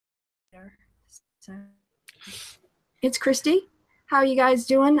So, it's Christy. How are you guys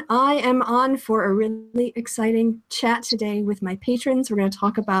doing? I am on for a really exciting chat today with my patrons. We're going to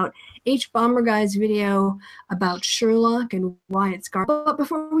talk about H Bomber Guy's video about Sherlock and why it's garbage. But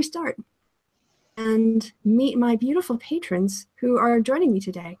before we start, and meet my beautiful patrons who are joining me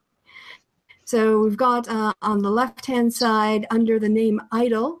today. So we've got on the left-hand side under the name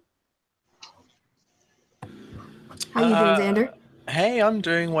Idol. How you doing, Xander? Hey, I'm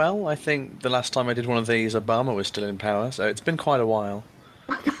doing well. I think the last time I did one of these, Obama was still in power, so it's been quite a while.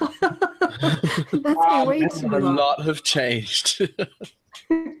 That's been way too long. A lot have changed.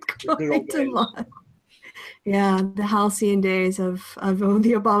 Quite a lot. Yeah, the halcyon days of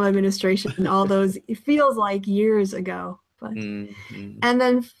the Obama administration, all those, it feels like years ago. But And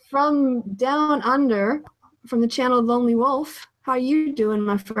then from down under, from the channel Lonely Wolf, how are you doing,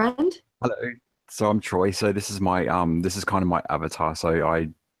 my friend? Hello. So I'm Troy. So this is my this is kind of my avatar. So I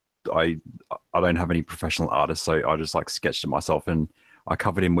don't have any professional artists, so I just like sketched it myself and I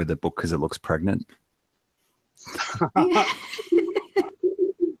covered him with a book because it looks pregnant. Yeah,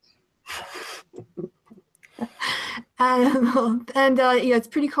 it's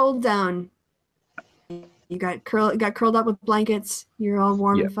pretty cold down. You got curled up with blankets. You're all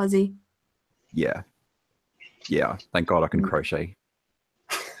warm and fuzzy. Yeah. Thank God I can crochet.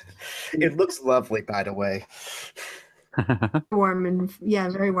 It looks lovely, by the way. Warm and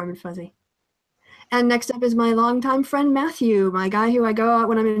very warm and fuzzy. And next up is my longtime friend Matthew, my guy who I go out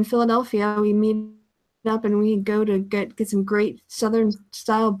when I'm in Philadelphia. We meet up and we go to get some great Southern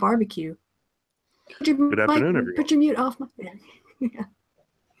style barbecue. Good afternoon, everyone. Put your mute off.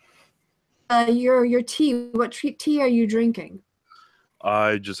 Yeah. Your tea. What tea are you drinking?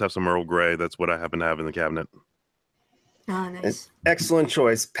 I just have some Earl Grey. That's what I happen to have in the cabinet. Ah, nice. Excellent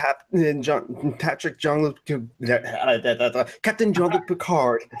choice. Captain Jean-Luc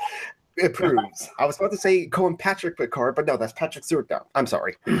Picard approves. I was about to say Cohen Patrick Picard, but no, that's Patrick Stewart now. I'm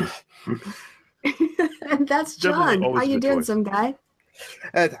sorry. That's John. How you doing, some guy?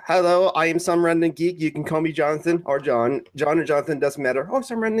 Hello, I am some random geek. You can call me Jonathan or John. John or Jonathan doesn't matter. Oh,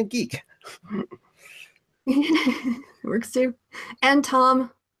 some random geek. Works too. And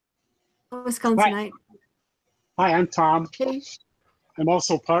Tom, Wisconsinite. Hi, I'm Tom. I'm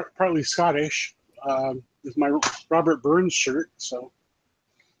also partly Scottish. With my Robert Burns shirt. So.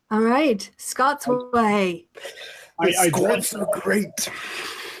 All right, Scots way. Scots are great.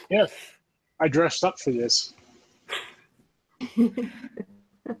 Yeah, I dressed up for this.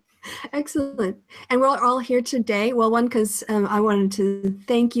 Excellent. And we're all here today. Well, one, because I wanted to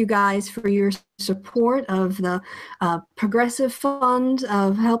thank you guys for your support of the Progressive Fund,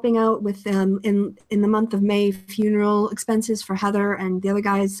 of helping out with in the month of May funeral expenses for Heather and the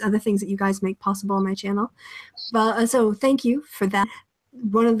other things that you guys make possible on my channel. So thank you for that.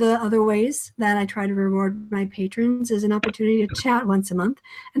 One of the other ways that I try to reward my patrons is an opportunity to chat once a month.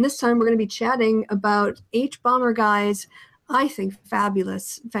 And this time we're going to be chatting about H Bomber Guy's, I think,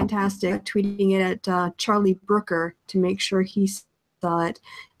 fabulous, fantastic, tweeting it at Charlie Brooker to make sure he saw it,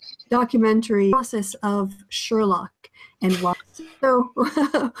 documentary process of Sherlock and why. So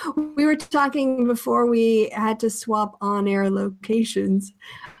we were talking before we had to swap on-air locations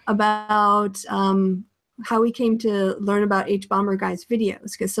about how we came to learn about H Bomber Guy's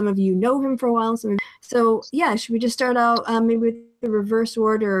videos, because some of you know him for a while. So yeah, should we just start out maybe with the reverse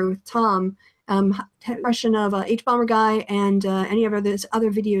order with Tom? Impression of H Bomber Guy and any of those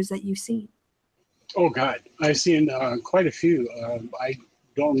other videos that you've seen. Oh God, I've seen quite a few. I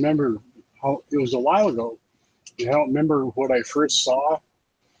don't remember how, it was a while ago. I don't remember what I first saw,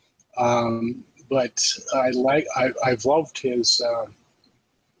 but I've loved his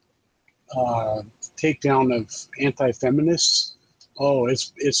takedown of anti-feminists. Oh,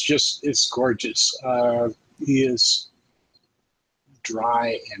 it's gorgeous. He is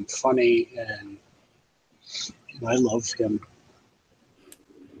dry and funny, and I love him.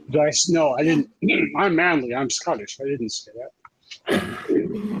 No, I didn't. I'm manly. I'm Scottish. I didn't say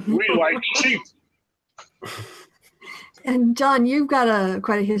that. We like sheep. And John, you've got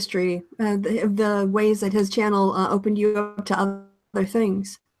quite a history of the ways that his channel opened you up to other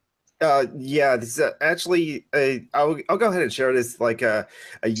things. Yeah, this is actually I'll go ahead and share this. Like over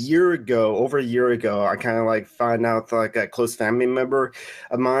a year ago, I kind of like find out like a close family member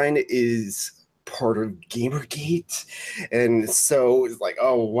of mine is part of Gamergate, and so it's like,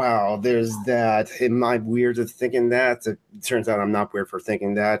 oh wow, there's that. Am I weird for thinking that? It turns out I'm not weird for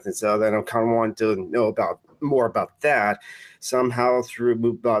thinking that, and so then I kind of want to know more about that. Somehow through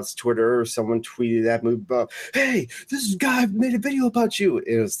Moobot's Twitter, someone tweeted at Moobot, "Hey, this guy made a video about you."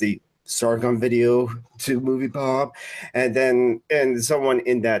 It was the Sargon video to Movie Bob, and someone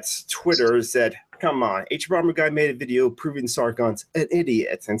in that Twitter said, "Come on, H Bomber Guy made a video proving Sargon's an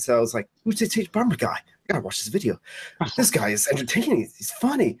idiot," and so I was like, "Who's this H Bomber Guy? I gotta watch this video. This guy is entertaining. He's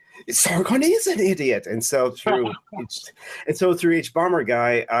funny. Sargon is an idiot." And so through H Bomber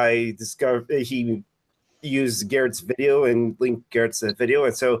Guy, I discovered he used Garrett's video and linked Garrett's video,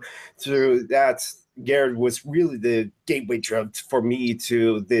 and so through that, Garrett was really the gateway drug for me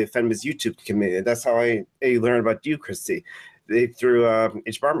to the Feminism YouTube community. That's how I learned about you, Christy, through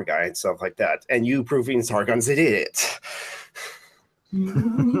H Bomber Guy and stuff like that, and you proving Sargon's an idiot.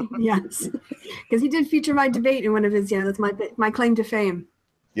 Yes, because he did feature my debate in one of his. Yeah, that's my claim to fame.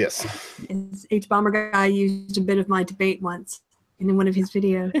 Yes, is H Bomber Guy used a bit of my debate once in one of his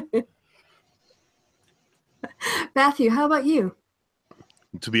videos. Matthew, how about you?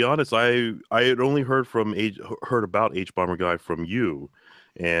 To be honest, I had only heard about H Bomber Guy from you,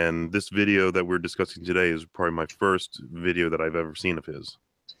 and this video that we're discussing today is probably my first video that I've ever seen of his.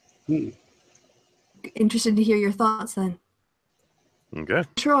 Interested to hear your thoughts then. Okay.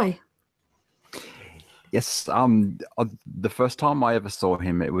 Troy. Yes, the first time I ever saw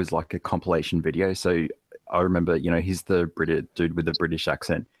him, it was like a compilation video. So I remember, he's the British dude with the British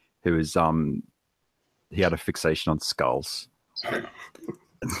accent who is he had a fixation on skulls. And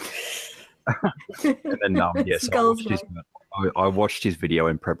then yes, I watched his video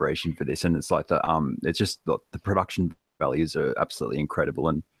in preparation for this, and it's like it's just the production values are absolutely incredible,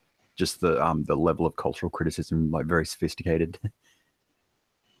 and just the level of cultural criticism, like, very sophisticated.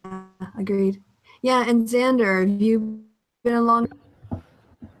 Agreed. Yeah, and Xander, have you been along?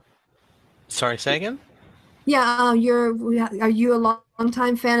 Sorry, say again? Yeah, are you a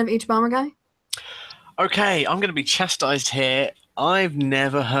long-time fan of H Bomber Guy? Okay, I'm going to be chastised here. I've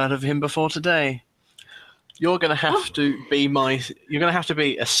never heard of him before today. You're going to have to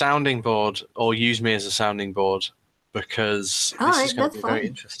be a sounding board, or use me as a sounding board, because this is going to be very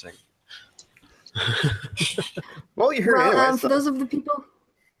interesting. Well, you heard it anyway. For those of the people.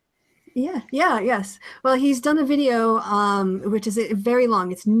 Yes. Well, he's done a video, which is very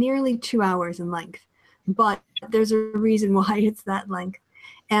long. It's nearly 2 hours in length, but there's a reason why it's that length.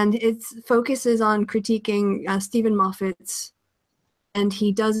 And it focuses on critiquing Stephen Moffat's, and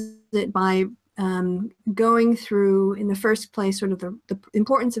he does it by going through, in the first place, sort of the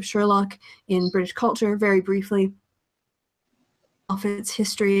importance of Sherlock in British culture, very briefly. Moffat's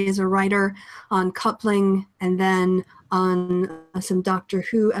history as a writer, on coupling, and then on some Doctor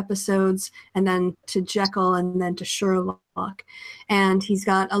Who episodes, and then to Jekyll, and then to Sherlock. And he's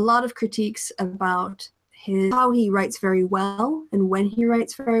got a lot of critiques about how he writes very well, and when he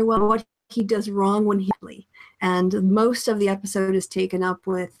writes very well, what he does wrong when he. And most of the episode is taken up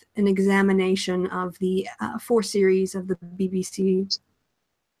with an examination of the 4 series of the BBC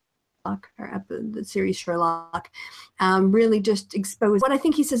the series Sherlock, really just expose what I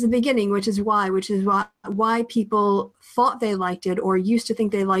think he says at the beginning, which is why people thought they liked it, or used to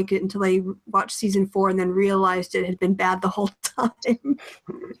think they liked it, until they watched season 4 and then realized it had been bad the whole time.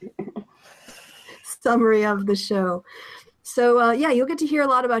 Summary of the show. So you'll get to hear a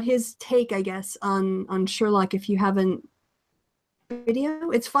lot about his take, I guess, on Sherlock if you haven't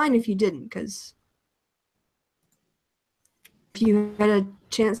video. It's fine if you didn't, because if you had a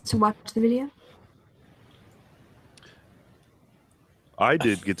chance to watch the video. I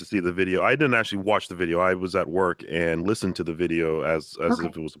did get to see the video. I didn't actually watch the video. I was at work and listened to the video as if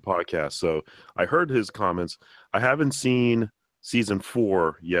it was a podcast. So I heard his comments. I haven't seen season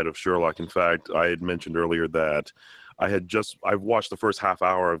 4 yet of Sherlock. In fact, I had mentioned earlier that I've watched the first half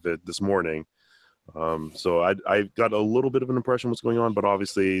hour of it this morning. So I got a little bit of an impression of what's going on, but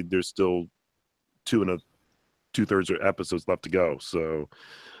obviously there's still 2 2/3 episodes left to go. So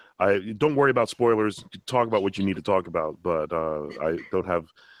I don't worry about spoilers. Talk about what you need to talk about, but I don't have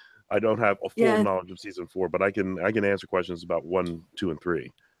a full knowledge of season 4, but I can answer questions about 1, 2, and 3.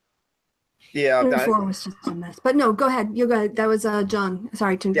 Yeah, that 4 was just a mess. But no, go ahead. You go ahead. That was John.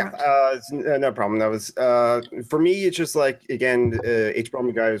 Sorry to interrupt. No problem. That was for me. It's just like, again, H.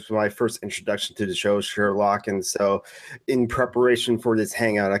 Bomber Guy was my first introduction to the show Sherlock, and so in preparation for this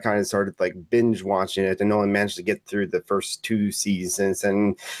hangout, I kind of started like binge watching it, and only managed to get through the first 2 seasons.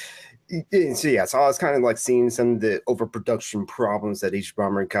 And so I was kind of like seeing some of the overproduction problems that H.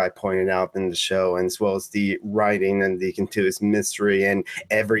 Bomber Guy pointed out in the show, and as well as the writing and the continuous mystery, and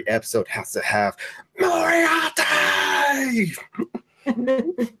every episode has to have Moriarty.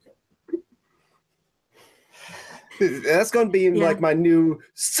 That's going to be like my new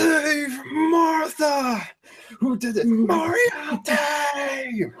Save Martha. Who did it?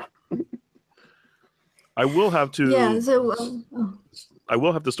 Moriarty. I will have to. Yeah. So. I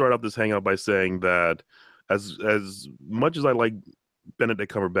will have to start off this hangout by saying that as much as I like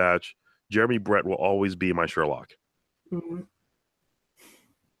Benedict Cumberbatch, Jeremy Brett will always be my Sherlock. Mm-hmm.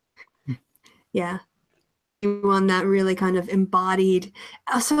 Yeah. One that really kind of embodied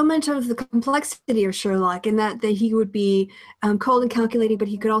so much of the complexity of Sherlock, in that he would be cold and calculating, but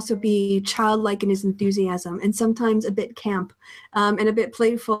he could also be childlike in his enthusiasm, and sometimes a bit camp, and a bit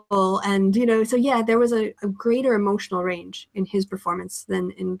playful, and so yeah, there was a greater emotional range in his performance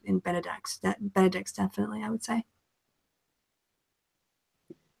than in Benedict's. Benedict's definitely, I would say.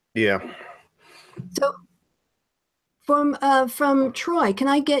 Yeah. So. From Troy, can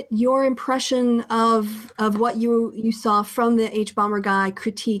I get your impression of what you saw from the H-Bomber Guy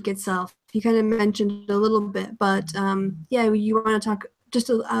critique itself? You kind of mentioned it a little bit, but yeah, you want to talk just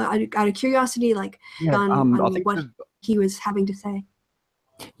out of curiosity, like on what he was having to say?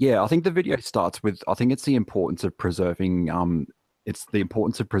 Yeah, I think the video starts with, I think it's the importance of preserving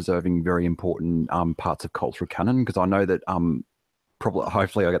very important parts of cultural canon, because I know that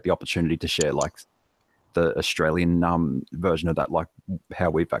hopefully I get the opportunity to share like the Australian version of that, like how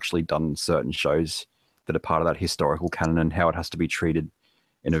we've actually done certain shows that are part of that historical canon and how it has to be treated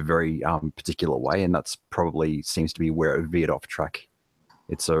in a very particular way, and that's probably seems to be where it veered off track.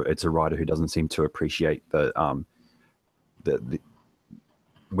 It's a writer who doesn't seem to appreciate the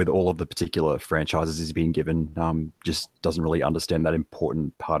with all of the particular franchises he's been given, just doesn't really understand that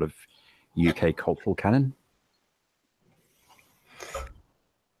important part of UK cultural canon.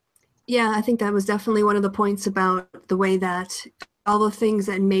 Yeah, I think that was definitely one of the points about the way that all the things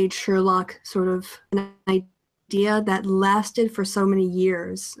that made Sherlock sort of an idea that lasted for so many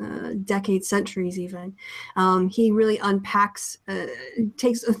years, decades, centuries even. He really unpacks,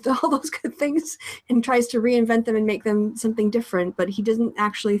 takes all those good things and tries to reinvent them and make them something different, but he doesn't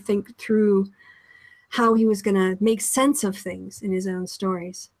actually think through how he was going to make sense of things in his own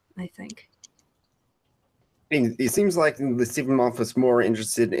stories, I think. It seems like the Stephen Moffat was more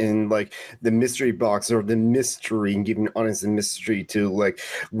interested in like the mystery box or the mystery, and giving audience a mystery to like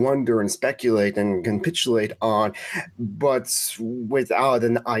wonder and speculate and capitulate on, but without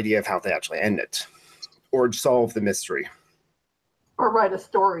an idea of how to actually end it or solve the mystery. Or write a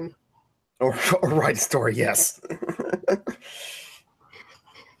story. Or write a story, yes.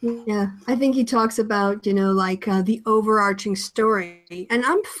 Yeah, I think he talks about, like the overarching story. And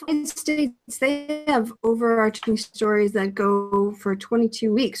in States, they have overarching stories that go for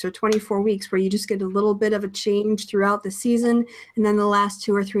 22 weeks or 24 weeks, where you just get a little bit of a change throughout the season. And then the last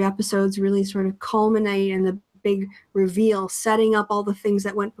 2 or 3 episodes really sort of culminate in the big reveal, setting up all the things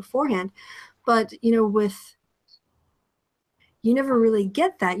that went beforehand. But, you never really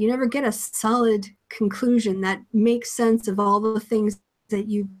get that. You never get a solid conclusion that makes sense of all the things that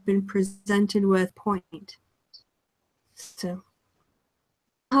you've been presented with point. So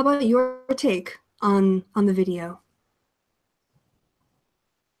how about your take on the video?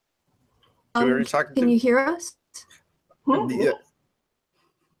 Can you hear us? Yeah,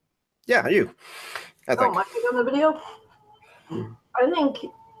 you. I think. Oh, my take on the video? I think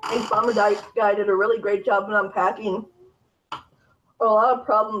H-Bomber Guy did a really great job in unpacking a lot of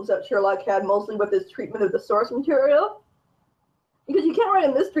problems that Sherlock had, mostly with his treatment of the source material. Because you can't write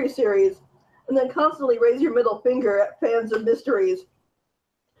a mystery series and then constantly raise your middle finger at fans of mysteries.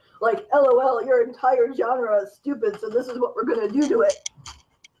 Like, LOL, your entire genre is stupid, so this is what we're going to do to it.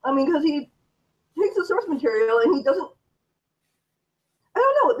 I mean, because he takes the source material and he doesn't... I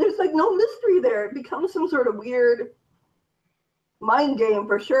don't know, there's like no mystery there. It becomes some sort of weird mind game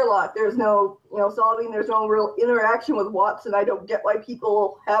for Sherlock. There's no, solving, there's no real interaction with Watson. I don't get why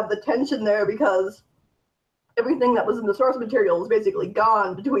people have the tension there, because everything that was in the source material is basically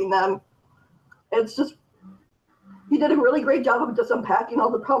gone between them. It's just, he did a really great job of just unpacking all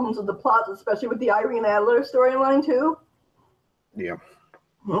the problems of the plot, especially with the Irene Adler storyline too. Yeah.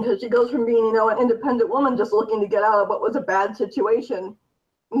 Because she goes from being, an independent woman just looking to get out of what was a bad situation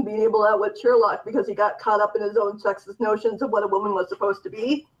and being able to outwit Sherlock because he got caught up in his own sexist notions of what a woman was supposed to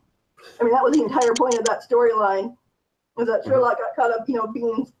be. I mean, that was the entire point of that storyline, was that Sherlock got caught up,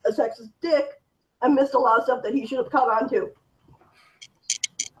 being a sexist dick and missed a lot of stuff that he should have caught on to.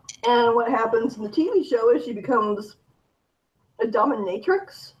 And what happens in the TV show is she becomes a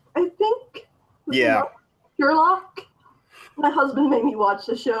dominatrix, I think. Yeah. Sherlock. My husband made me watch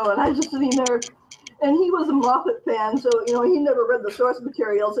the show, and I just sitting there, and he was a Moffat fan, so, he never read the source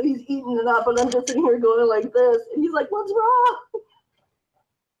material, so he's eating it up, and I'm just sitting here going like this, and he's like, what's wrong?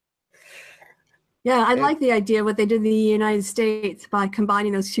 Yeah, I like the idea of what they did in the United States by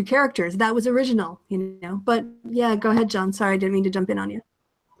combining those 2 characters. That was original, But yeah, go ahead, John. Sorry, I didn't mean to jump in on you.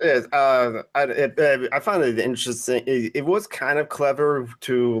 Yes, I found it interesting. It was kind of clever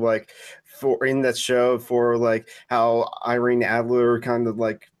to like for in that show for like how Irene Adler kind of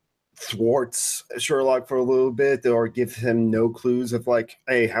like thwarts Sherlock for a little bit or gives him no clues of like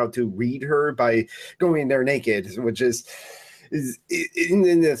hey how to read her by going in there naked, which is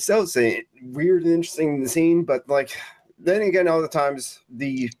in itself a weird and interesting scene. But like then again, all the times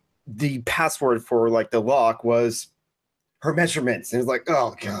the password for like the lock was her measurements, and it's like,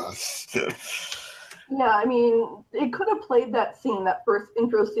 oh gosh. Yeah, I mean, it could have played that scene, that first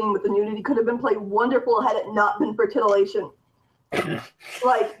intro scene with the nudity, could have been played wonderful had it not been for titillation.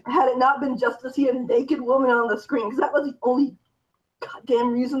 Like, had it not been just to see a naked woman on the screen, because that was the only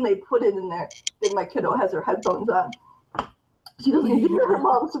goddamn reason they put it in there. I think my kiddo has her headphones on. She doesn't even hear her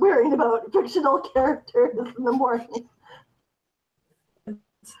mom swearing about fictional characters in the morning.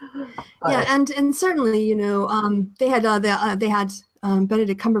 Yeah, and certainly, you know, they had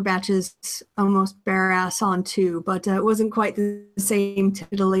Benedict Cumberbatch's almost bare ass on too, but it wasn't quite the same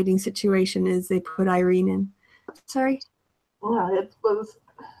titillating situation as they put Irene in. Sorry. Yeah, it was.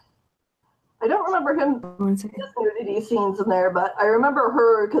 I don't remember him nudity scenes in there, but I remember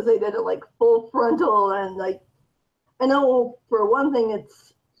her because they did it like full frontal and like. I know for one thing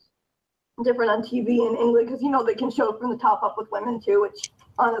it's different on TV in England because you know they can show it from the top up with women too, which.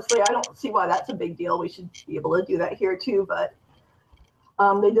 Honestly, I don't see why that's a big deal. We should be able to do that here too, but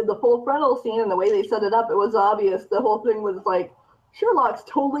they did the full frontal scene and the way they set it up, it was obvious. The whole thing was like, Sherlock's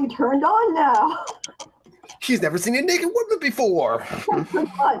totally turned on now. She's never seen a naked woman before.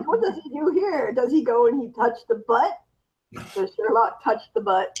 What does he do here? Does he go and he touch the butt? Does Sherlock touch the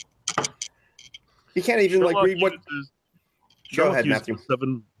butt? He can't even Sherlock like read what... Go ahead, Matthew.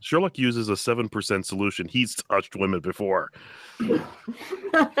 Sherlock uses a 7% solution. He's touched women before.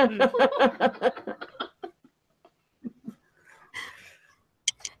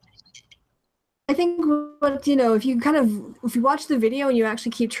 I think what if you watch the video and you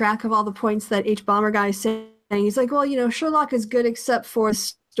actually keep track of all the points that H. Bomber guy is saying, he's like, well, Sherlock is good except for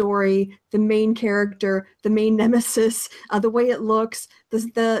story, the main character, the main nemesis, the way it looks,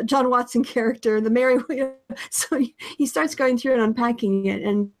 the John Watson character, the Mary Williams. So he starts going through and unpacking it,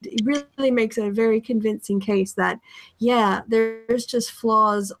 and he really makes a very convincing case that, yeah, there's just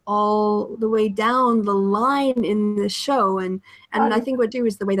flaws all the way down the line in the show. And I think what do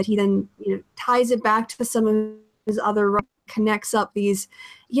is the way that he then ties it back to some of his other, connects up these,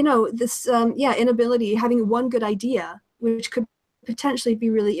 this inability, having one good idea, which could potentially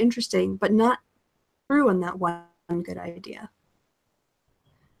be really interesting, but not true on that one good idea.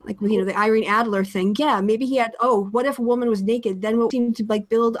 Like, the Irene Adler thing. Yeah, maybe he had, what if a woman was naked? Then what seemed to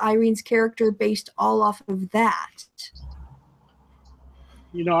build Irene's character based all off of that.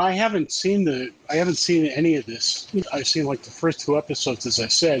 I haven't seen any of this. I've seen like the first 2 episodes, as I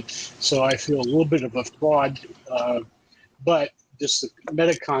said, so I feel a little bit of a fraud, but just the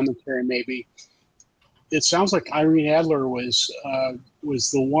meta commentary maybe. It sounds like Irene Adler was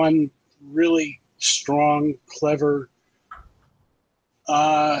the one really strong, clever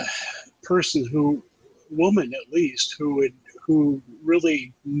woman at least, who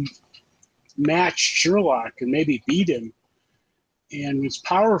really matched Sherlock and maybe beat him, and was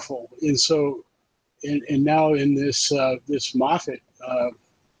powerful. And so, and now in this Moffat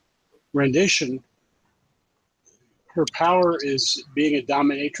rendition, her power is being a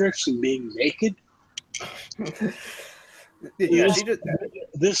dominatrix and being naked. Yeah,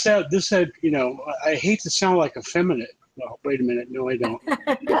 this had I hate to sound like effeminate. Well, wait a minute. No, I don't.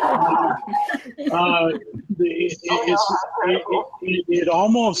 It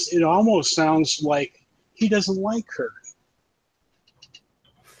almost sounds like he doesn't like her.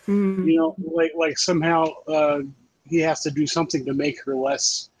 Like somehow he has to do something to make her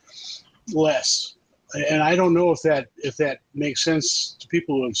less. And I don't know if that makes sense to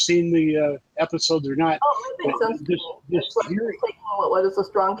people who have seen the episodes or not. Oh, it makes sense to me. It's like he's taking what is a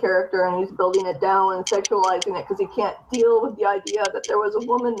strong character and he's building it down and sexualizing it because he can't deal with the idea that there was a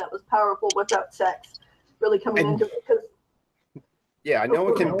woman that was powerful without sex really coming into it. Yeah, no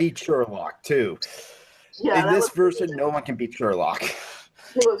one can beat Sherlock, too. Yeah, in this version, no one can beat Sherlock.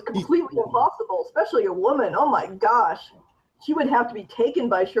 It was completely impossible, especially a woman. Oh my gosh. She would have to be taken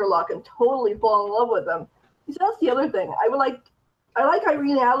by Sherlock and totally fall in love with him. So that's the other thing. I like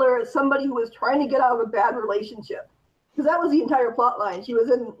Irene Adler as somebody who was trying to get out of a bad relationship. Because that was the entire plot line. She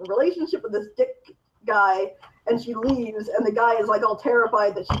was in a relationship with this dick guy, and she leaves, and the guy is like all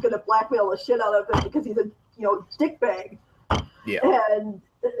terrified that she's going to blackmail the shit out of him because he's a dick bag. Yeah. And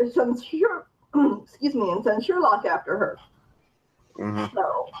sends Sherlock after her. Mm-hmm.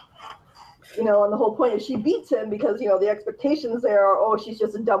 So, you know, and the whole point is she beats him because, you know, the expectations there are, oh, she's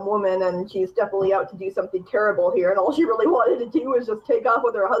just a dumb woman and she's definitely out to do something terrible here. And all she really wanted to do was just take off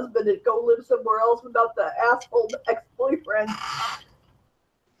with her husband and go live somewhere else without the asshole ex-boyfriend.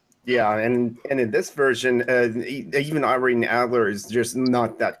 Yeah, and in this version, even Irene Adler is just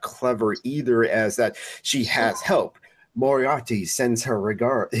not that clever either, as that she has help. Moriarty sends her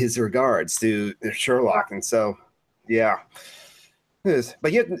his regards to Sherlock, and so, yeah. Yes,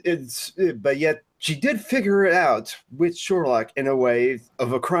 but yet she did figure it out with Sherlock in a way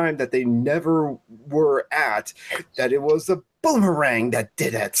of a crime that they never were at, that it was a boomerang that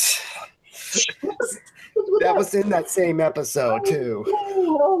did it. That was in that same episode too.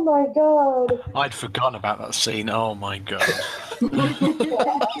 Oh my god! I'd forgotten about that scene. Oh my god!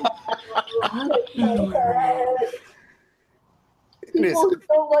 People who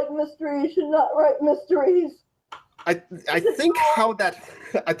don't like mysteries should not write mysteries. I think how that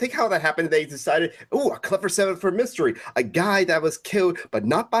happened. They decided, oh, a clever setup for mystery. A guy that was killed, but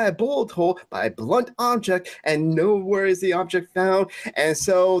not by a bullet hole, by a blunt object, and nowhere is the object found. And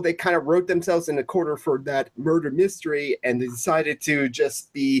so they kind of wrote themselves in a corner for that murder mystery, and they decided to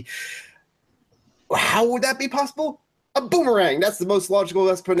just be. How would that be possible? A boomerang. That's the most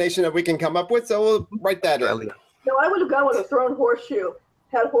logical explanation that we can come up with. So we'll write that in. No, I would have gone with a thrown horseshoe.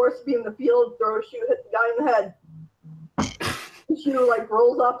 Had horse be in the field, throw a shoe, hit the guy in the head. The shoe like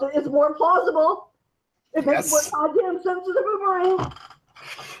rolls off. It's more plausible. It makes more goddamn sense as a boomerang.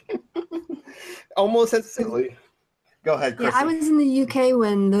 Almost as silly. Go ahead, Chrissy. Yeah, I was in the UK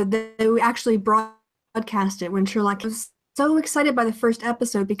when they actually broadcast it when Sherlock. I was so excited by the first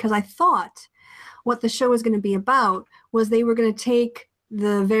episode because I thought what the show was going to be about was they were going to take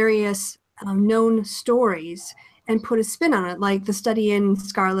the various known stories and put a spin on it, like the study in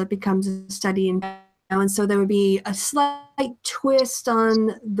Scarlet becomes a study in, and so there would be a slight twist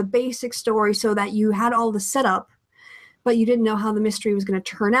on the basic story so that you had all the setup, but you didn't know how the mystery was going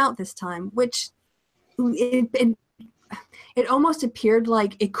to turn out this time, which it almost appeared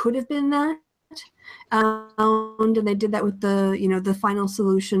like it could have been that. And they did that with the final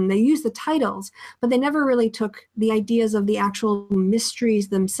solution. They used the titles, but they never really took the ideas of the actual mysteries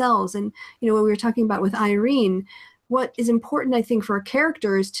themselves. And what we were talking about with Irene, what is important, I think, for a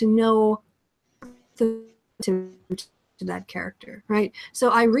character is to know to that character, right?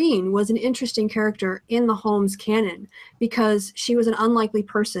 So Irene was an interesting character in the Holmes canon because she was an unlikely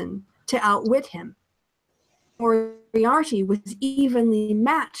person to outwit him. Moriarty was evenly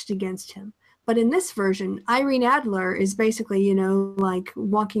matched against him. But in this version, Irene Adler is basically, like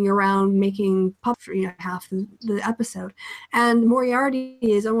walking around making puppets for half the episode. And Moriarty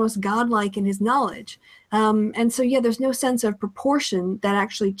is almost godlike in his knowledge. And so, there's no sense of proportion that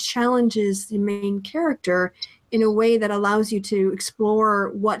actually challenges the main character in a way that allows you to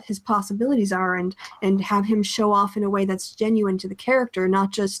explore what his possibilities are and have him show off in a way that's genuine to the character,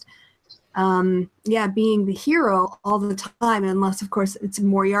 not just being the hero all the time, unless of course it's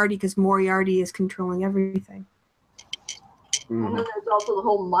Moriarty, because Moriarty is controlling everything. And then there's also the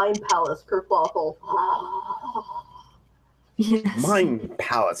whole Mind Palace kerfuffle. Yes. Mind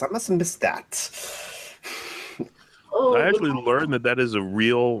Palace. I must have missed that. Oh, I actually learned that is a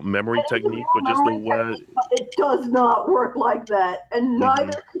real memory technique, but just the way it does not work like that. And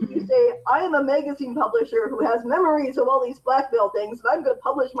neither can you say, I am a magazine publisher who has memories of all these blackmail things, and I'm going to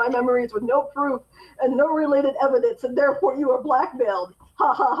publish my memories with no proof and no related evidence, and therefore you are blackmailed.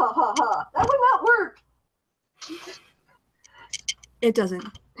 Ha ha ha ha ha. That would not work. It doesn't.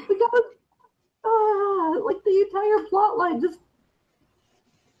 Because, like the entire plot line just,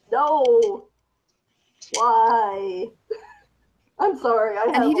 no. Why? I'm sorry.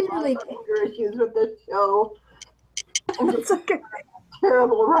 I have a lot of anger issues with this show. It's okay.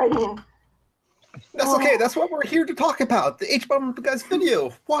 Terrible writing. That's okay. That's what we're here to talk about. The H-Bomber Guys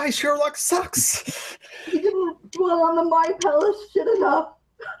video. Why Sherlock sucks. You didn't dwell on the My Palace shit enough.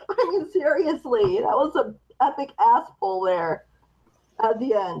 I mean, seriously. That was an epic asshole there at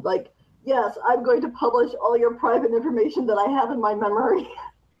the end. Like, yes, I'm going to publish all your private information that I have in my memory.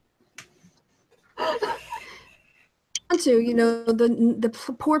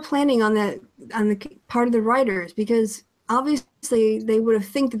 The poor planning on the part of the writers, because obviously they would have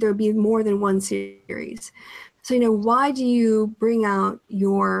think that there would be more than one series. So why do you bring out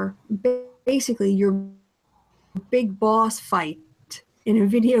your big boss fight in a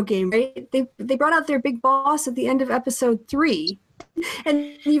video game, right? They brought out their big boss at the end of episode 3,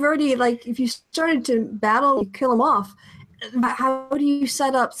 and you've already, like, if you started to battle, you kill him off. How do you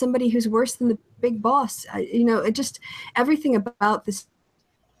set up somebody who's worse than the big boss? It just, everything about this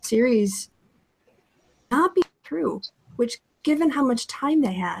series not be true, which given how much time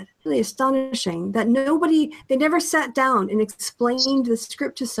they had. Really astonishing that they never sat down and explained the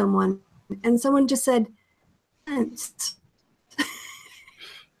script to someone, and someone just said, "Thanks."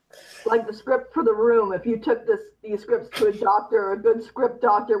 Like the script for The Room, if you took these scripts to a doctor, a good script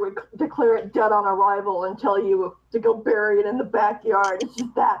doctor would declare it dead on arrival and tell you to go bury it in the backyard. It's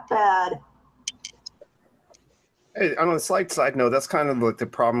just that bad. Hey, on a slight side note, that's kind of like the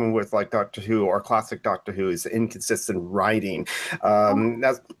problem with like Doctor Who or classic Doctor Who is inconsistent writing. Or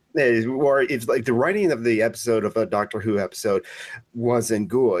if like the writing of the episode of a Doctor Who episode wasn't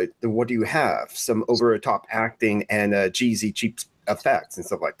good, then what do you have? Some over-the-top acting and cheesy, cheap effects and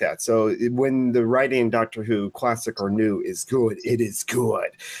stuff like that. So when the writing in Doctor Who, classic or new, is good, it is good.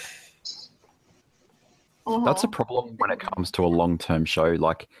 That's a problem when it comes to a long-term show.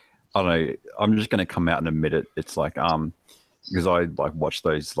 Like, I don't know, I'm just going to come out and admit it. It's like, because I like watch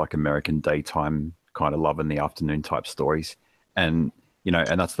those like American daytime kind of love in the afternoon type stories. And, you know,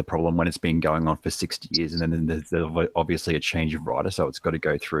 and that's the problem when it's been going on for 60 years. And then there's obviously a change of writer. So it's got to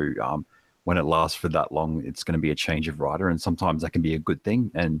go through, when it lasts for that long, it's going to be a change of writer. And sometimes that can be a good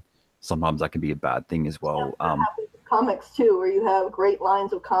thing. And sometimes that can be a bad thing as well. Comics too, where you have great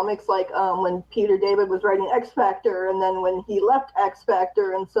lines of comics, like when Peter David was writing X Factor, and then when he left X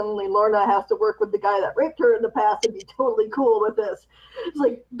Factor, and suddenly Lorna has to work with the guy that raped her in the past and be totally cool with this. It's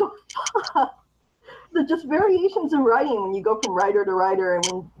like the just variations in writing when you go from writer to writer, and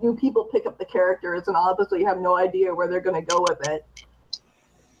when new people pick up the characters, and obviously you have no idea where they're going to go with it.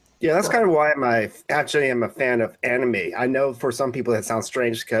 Yeah, that's kind of why I'm a fan of anime. I know for some people that sounds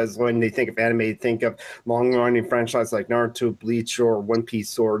strange because when they think of anime, they think of long-running franchises like Naruto, Bleach, or One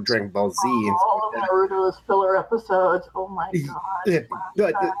Piece, or Dragon Ball Z. All of Naruto's filler episodes. Oh my god.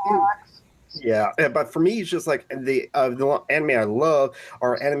 But for me, it's just like the anime I love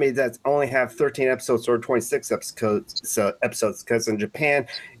are anime that only have 13 episodes or 26 episodes. Because in Japan,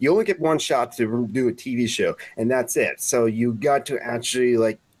 you only get one shot to do a TV show, and that's it. So you got to actually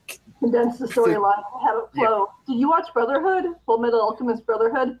like condense the storyline and have it flow. Yeah. Did you watch Brotherhood? Full Metal Alchemist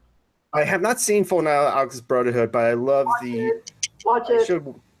Brotherhood? I have not seen Full Metal Alchemist Brotherhood, but I love Watch it. I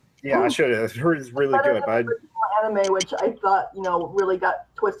should have. I've heard it's really good. But anime, which I thought, really got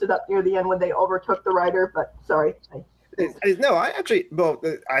twisted up near the end when they overtook the writer. But sorry. No, I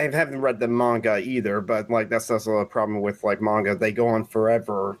haven't read the manga either. But like that's also a problem with like manga; they go on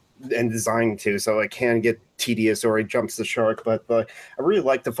forever and designed to, so it can get tedious or it jumps the shark. But I really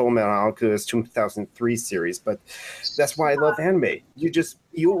like the Full Metal Alchemist 2003 series. But that's why I love anime.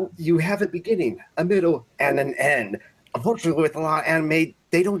 You have a beginning, a middle, and an end. Unfortunately, with a lot of anime,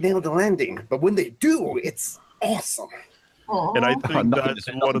 they don't nail the landing. But when they do, it's awesome. And I think that's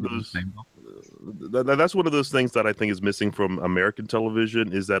one of those. That's one of those things that I think is missing from American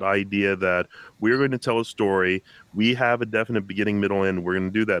television is that idea that we're going to tell a story. We have a definite beginning, middle, end. We're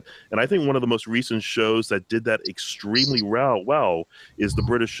going to do that. And I think one of the most recent shows that did that extremely well is the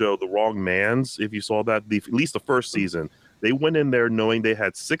British show, The Wrong Mans. If you saw that, at least the first season, they went in there knowing they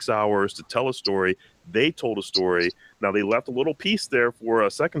had 6 hours to tell a story. They told a story. Now they left a little piece there for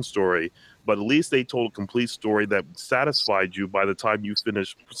a second story, but at least they told a complete story that satisfied you by the time you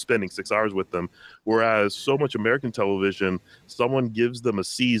finished spending 6 hours with them. Whereas so much American television, someone gives them a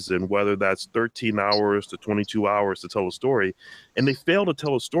season, whether that's 13 hours to 22 hours to tell a story, and they fail to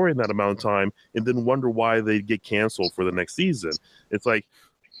tell a story in that amount of time and then wonder why they get canceled for the next season. It's like,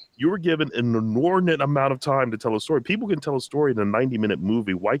 you were given an inordinate amount of time to tell a story. People can tell a story in a 90-minute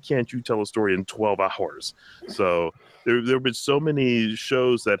movie. Why can't you tell a story in 12 hours? So there have been so many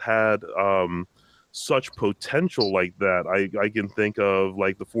shows that had such potential like that. I can think of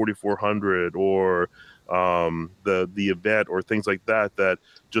like the 4400 or the Event or things like that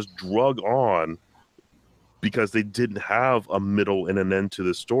just drug on because they didn't have a middle and an end to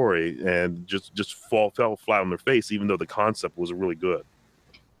the story and just fell flat on their face, even though the concept was really good.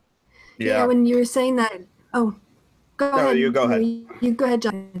 Yeah, when you were saying that, go ahead. You go ahead. You go ahead,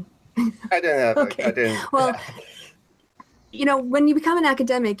 John. I didn't have Okay. I didn't. Well, when you become an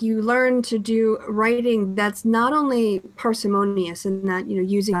academic, you learn to do writing that's not only parsimonious in that,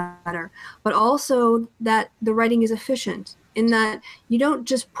 using matter, but also that the writing is efficient in that you don't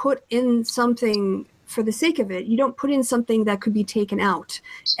just put in something for the sake of it. You don't put in something that could be taken out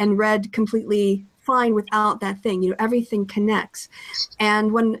and read completely fine without that thing. Everything connects.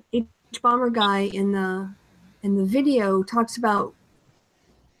 And when Bomber guy in the video talks about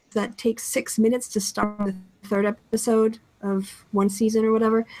that takes 6 minutes to start the third episode of one season or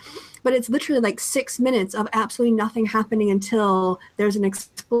whatever, but it's literally like 6 minutes of absolutely nothing happening until there's an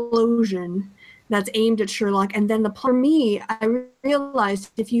explosion that's aimed at Sherlock. And then for me, I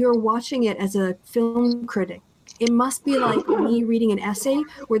realized if you're watching it as a film critic it must be like me reading an essay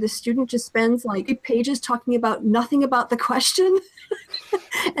where the student just spends like 3 pages talking about nothing about the question.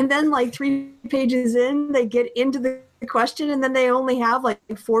 And then like 3 pages in, they get into the question, and then they only have like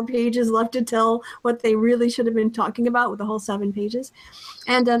 4 pages left to tell what they really should have been talking about with the whole 7 pages.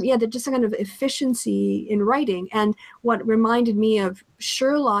 And yeah, they're just a kind of efficiency in writing. And what reminded me of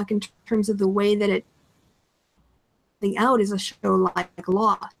Sherlock in terms of the way that it out is a show like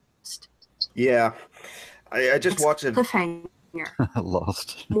Lost. Yeah, I just watched it. Cliffhanger.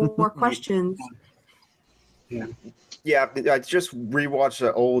 Lost. More questions. Yeah. Yeah, I just rewatched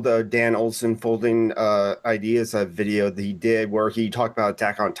the old Dan Olson Folding Ideas video that he did where he talked about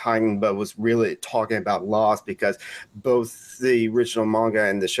Attack on Titan, but was really talking about Lost because both the original manga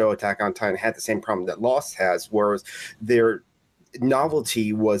and the show Attack on Titan had the same problem that Lost has, whereas their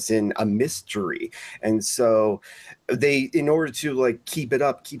novelty was in a mystery. And so they, in order to like keep it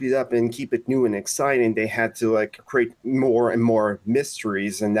up and keep it new and exciting, they had to like create more and more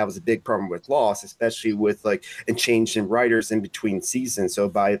mysteries. And that was a big problem with Lost, especially with like a change in writers in between seasons. So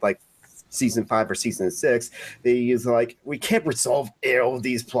by like season 5 or season 6, they use like, we can't resolve all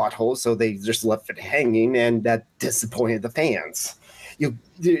these plot holes, so they just left it hanging, and that disappointed the fans. You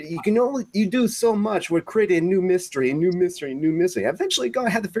can only do so much with creating a new mystery. Eventually, you're gonna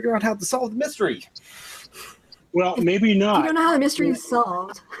have to figure out how to solve the mystery. Well, maybe not. You don't know how the mystery is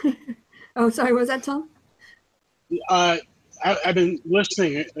solved. Oh, sorry. Was that Tom? I've been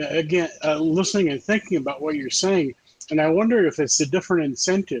listening listening and thinking about what you're saying, and I wonder if it's the different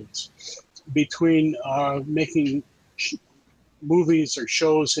incentives between making movies or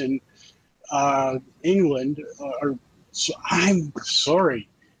shows in England or. So I'm sorry,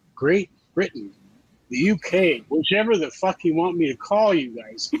 Great Britain, the UK, whichever the fuck you want me to call you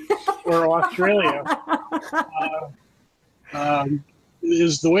guys, or Australia,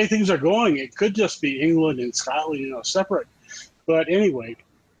 is the way things are going. It could just be England and Scotland, separate. But anyway,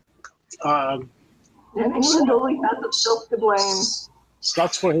 and England only has itself to blame.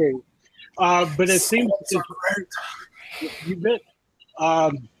 That's what hey. But it seems you bet.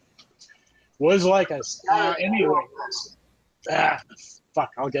 Was like us. Anyway, fuck,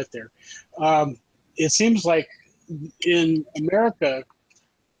 I'll get there. It seems like in America,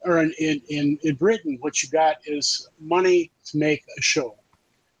 or in Britain, what you got is money to make a show,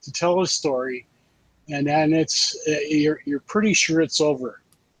 to tell a story, and then it's you're pretty sure it's over.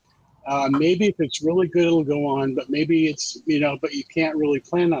 Maybe if it's really good, it'll go on, but maybe it's but you can't really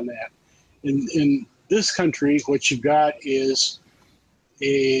plan on that. In this country, what you've got is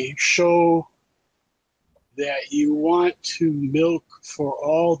a show that you want to milk for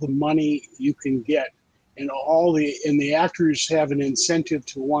all the money you can get, and the actors have an incentive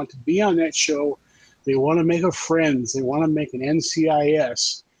to want to be on that show. They want to make a Friends. They want to make an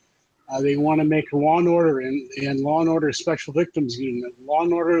NCIS. They want to make Law and Order and Law and Order Special Victims Unit, Law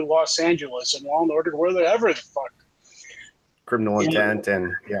and Order Los Angeles, and Law and Order wherever the fuck. Criminal Intent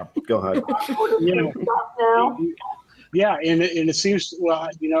and yeah, go ahead. Yeah, and it seems,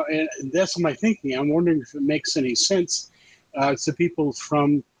 and that's my thinking. I'm wondering if it makes any sense to people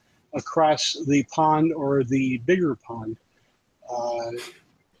from across the pond or the bigger pond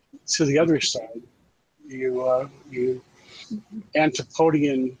to the other side. You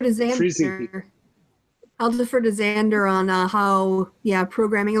Antipodean freezing people. I'll defer to Xander on how,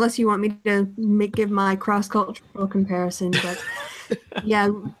 programming, unless you want me to give my cross-cultural comparison, but yeah.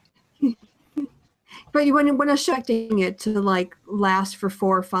 But when expecting it to like last for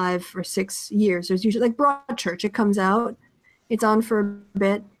 4 or 5 or 6 years, there's usually like Broadchurch. It comes out, it's on for a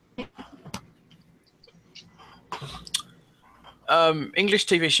bit. English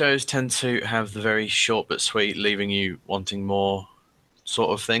TV shows tend to have the very short but sweet, leaving you wanting more sort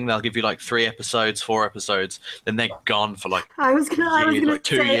of thing. They'll give you like 3 episodes, 4 episodes, then they're gone for like I was gonna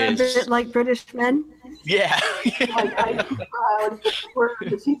 2 say years. A bit like British Men. Yeah. Like I'm proud where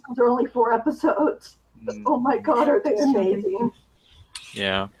the seasons are only 4 episodes. Oh my god, are they amazing?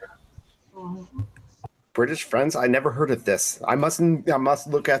 Yeah. British Friends? I never heard of this. I must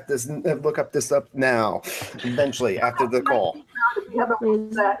look at this and look this up now. Eventually, after the call.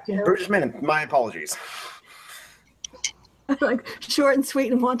 British Men, my apologies. Like short and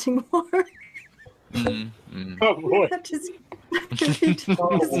sweet and wanting more. Oh boy. Just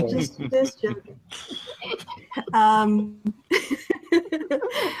joking.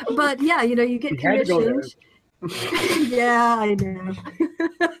 But yeah, you get commissioned. Yeah, I know.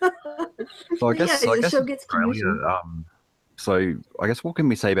 So I guess, the show gets Australia. So I guess what can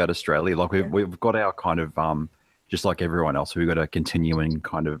we say about Australia? Like we've got our kind of just like everyone else, we've got a continuing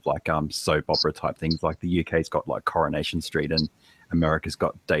kind of like soap opera type things. Like the UK's got like Coronation Street, and America's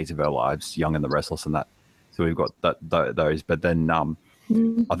got Days of Our Lives, Young and the Restless, and that. So we've got those, but then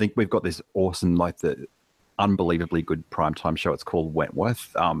I think we've got this awesome, like the unbelievably good primetime show. It's called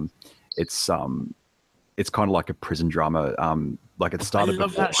Wentworth. It's kind of like a prison drama. Like it started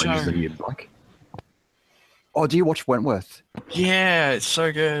before Orange is the New Black. Oh, do you watch Wentworth? Yeah, it's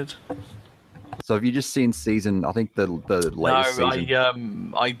so good. So have you just seen season? I think the latest season.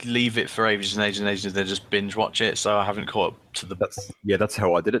 No, I leave it for ages and ages and ages, and then just binge watch it. So I haven't caught up to the. That's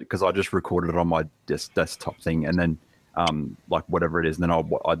how I did it, because I just recorded it on my desktop thing, and then like whatever it is, and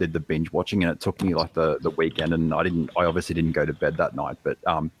then I did the binge watching, and it took me like the weekend, and I obviously didn't go to bed that night, but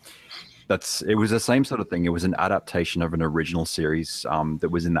it was the same sort of thing. It was an adaptation of an original series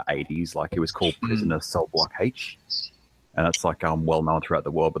that was in the 80s. Like it was called Prisoner Cell Block H. And it's like well known throughout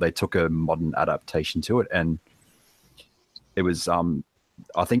the world, but they took a modern adaptation to it, and it was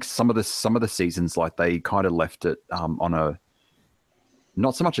I think some of the seasons, like they kind of left it on a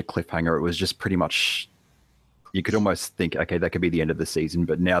not so much a cliffhanger. It was just pretty much you could almost think, okay, that could be the end of the season,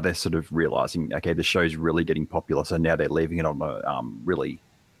 but now they're sort of realizing, okay, the show's really getting popular, so now they're leaving it on a really,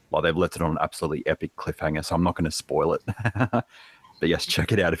 well, they've left it on an absolutely epic cliffhanger. So I'm not going to spoil it, but yes,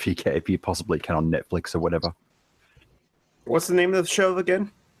 check it out if you possibly can on Netflix or whatever. What's the name of the show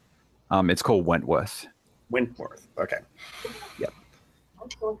again? It's called Wentworth. Wentworth. Okay. Yep.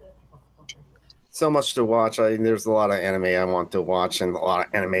 So much to watch. There's a lot of anime I want to watch, and a lot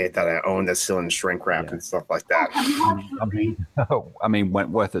of anime that I own that's still in shrink wrap and stuff like that. I mean,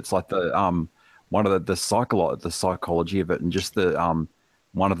 Wentworth. It's like the one of the psychology of it, and just the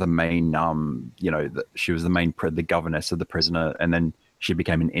one of the main she was the governess of the prisoner, and then she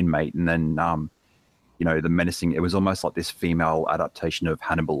became an inmate, and then the menacing. It was almost like this female adaptation of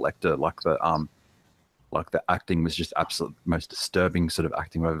Hannibal Lecter. Like the acting was just absolute most disturbing sort of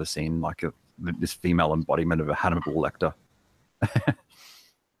acting I've ever seen. Like this female embodiment of a Hannibal Lecter.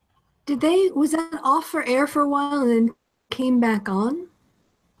 Was that off for air for a while and then came back on?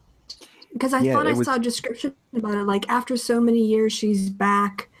 Because I thought I saw a description about it. Like after so many years, she's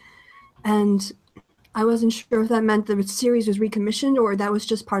back, and I wasn't sure if that meant the series was recommissioned or that was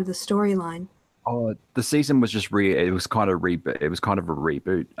just part of the storyline. Oh, the season was just it was kind of a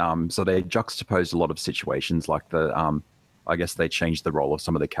reboot. So they juxtaposed a lot of situations, like I guess they changed the role of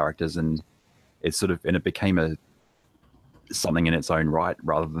some of the characters, and it became something in its own right,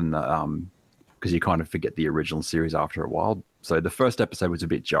 rather than because you kind of forget the original series after a while. So the first episode was a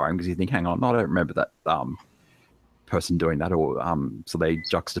bit jarring because you think, hang on, I don't remember that person doing that, or so they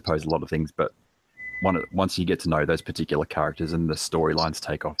juxtaposed a lot of things. But once you get to know those particular characters and the storylines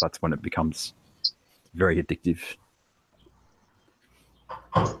take off, that's when it becomes very addictive.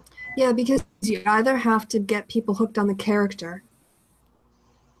 Yeah, because you either have to get people hooked on the character.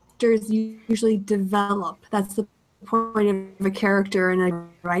 Characters usually develop. That's the point of a character,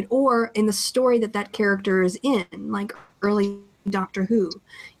 right? Or in the story that character is in, like early Doctor Who.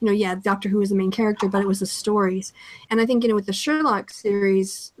 Doctor Who is the main character, but it was the stories. And I think, with the Sherlock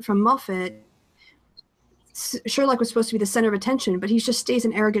series from Moffat, Sherlock was supposed to be the center of attention, but he just stays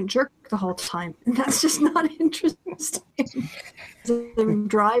an arrogant jerk the whole time. And that's just not interesting. The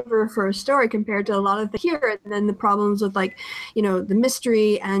driver for a story compared to a lot of here, and then the problems with the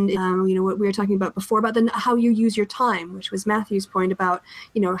mystery and what we were talking about before about how you use your time, which was Matthew's point about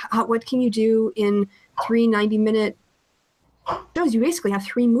what can you do in 3 90-minute shows. You basically have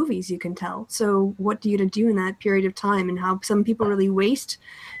 3 movies you can tell. So what do you do in that period of time, and how some people really waste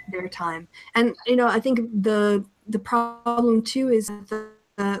their time. And I think the problem too is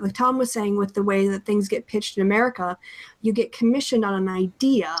like Tom was saying, with the way that things get pitched in America, you get commissioned on an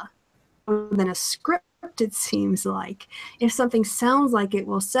idea rather than a script. It seems like if something sounds like it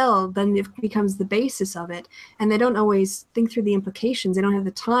will sell, then it becomes the basis of it, and they don't always think through the implications. They don't have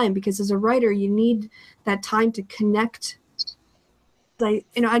the time, because as a writer you need that time to connect.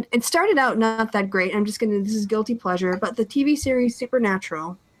 It started out not that great. This is guilty pleasure, but the TV series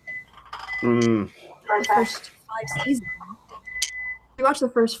Supernatural, first 5 seasons. You watch the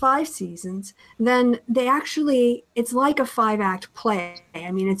first 5 seasons, then it's like a 5-act play.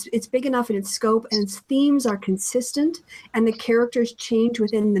 I mean, it's big enough in its scope, and its themes are consistent, and the characters change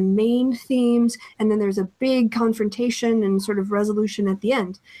within the main themes, and then there's a big confrontation and sort of resolution at the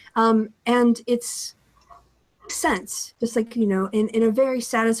end. And it's sense, just in a very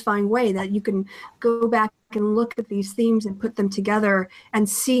satisfying way, that you can go back and look at these themes and put them together and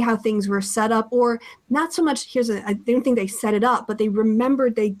see how things were set up, or not so much. I don't think they set it up, but they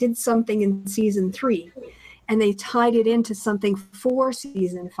remembered they did something in season 3 and they tied it into something for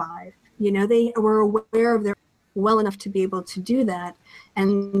season 5. They were aware of their well enough to be able to do that,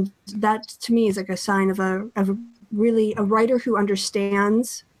 and that to me is like a sign of a really a writer who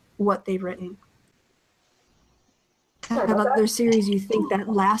understands what they've written. have other series you think that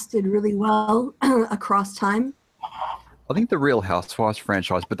lasted really well across time? I think the Real Housewives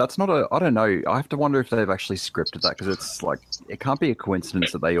franchise, but that's not I don't know. I have to wonder if they've actually scripted that, because it's like, it can't be a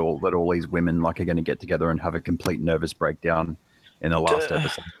coincidence that all these women like are going to get together and have a complete nervous breakdown in the last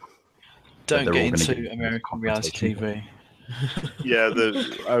episode. Don't get into American reality TV. Yeah,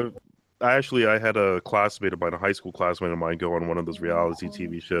 I had a classmate of mine, a high school classmate of mine, go on one of those reality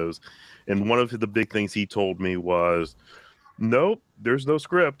TV shows, and one of the big things he told me was, "Nope, there's no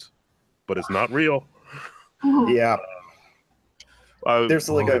script, but it's not real." Yeah. There's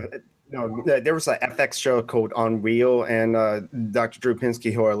like there was an FX show called Unreal, and Dr. Drew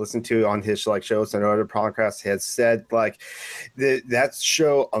Pinsky, who I listened to on his like shows and other podcasts, has said like that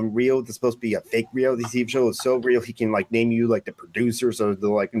show Unreal that's supposed to be a fake reality TV show is so real he can like name you like the producers or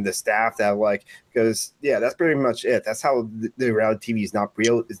the staff that like, because that's pretty much it. That's how the reality TV is not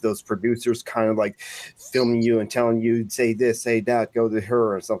real, is those producers kind of like filming you and telling you say this, say that, go to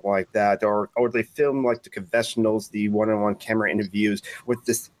her or something like that, or they film like the confessionals, the one-on-one camera interviews with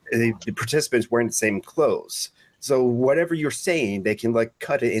the participants wearing the same clothes. So whatever you're saying, they can like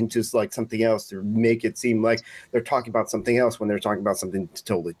cut it into like something else to make it seem like they're talking about something else when they're talking about something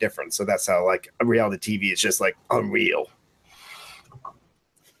totally different. So that's how like a reality TV is just like unreal.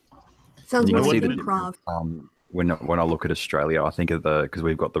 Sounds more like improv. When I look at Australia, I think of because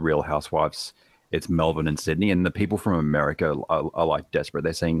we've got the Real Housewives. It's Melbourne and Sydney, and the people from America are like desperate.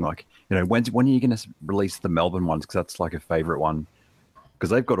 They're saying like, when are you going to release the Melbourne ones? Because that's like a favorite one. Because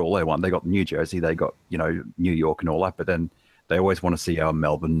they've got all they want. They got New Jersey, they got New York and all that, but then they always want to see our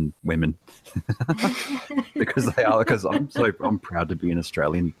Melbourne women because I'm proud to be an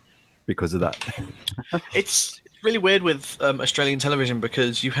Australian because of that. It's really weird with Australian television,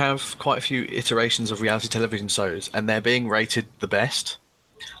 because you have quite a few iterations of reality television shows, and they're being rated the best.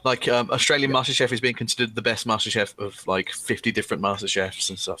 Like Australian MasterChef is being considered the best MasterChef of like 50 different MasterChefs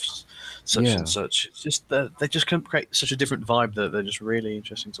and stuff, and such. It's just they just can create such a different vibe that they're just really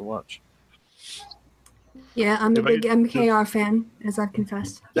interesting to watch. Yeah, I'm a big MKR fan, as I've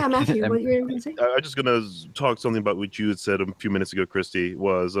confessed. Yeah, Matthew, what you were going to say? I'm just going to talk something about what you had said a few minutes ago, Christy,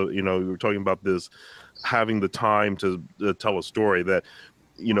 was, we were talking about this, having the time to tell a story that,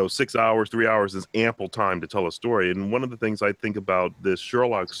 6 hours, 3 hours is ample time to tell a story. And one of the things I think about this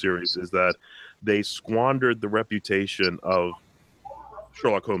Sherlock series is that they squandered the reputation of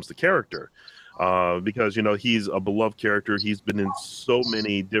Sherlock Holmes, the character. Because, he's a beloved character. He's been in so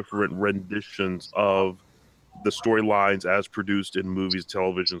many different renditions of the storylines as produced in movies,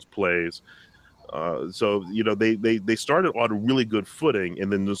 televisions, plays. So they started on a really good footing,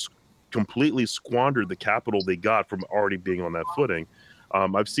 and then just completely squandered the capital they got from already being on that footing.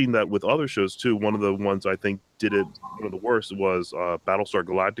 I've seen that with other shows too. One of the ones I think did it one of the worst was Battlestar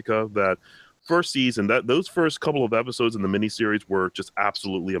Galactica. That first season, those first couple of episodes in the miniseries were just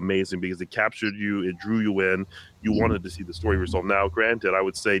absolutely amazing because it captured you, it drew you in, you wanted to see the story resolve. Now, granted, I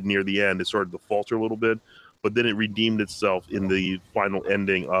would say near the end it started to falter a little bit, but then it redeemed itself in the final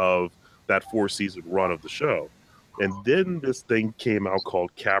ending of that 4-season run of the show. And then this thing came out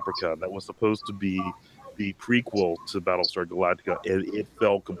called Caprica that was supposed to be the prequel to Battlestar Galactica, and it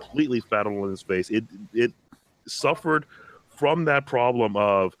fell completely flat on its face. It suffered from that problem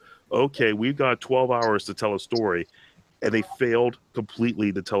of, okay, we've got 12 hours to tell a story, and they failed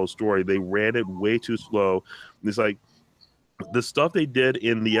completely to tell a story. They ran it way too slow. It's like the stuff they did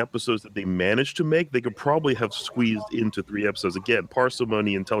in the episodes that they managed to make, they could probably have squeezed into 3 episodes. Again,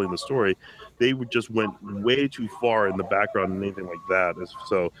 parsimony in telling the story. They just went way too far in the background and anything like that.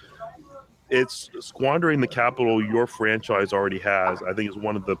 So it's squandering the capital your franchise already has, I think, is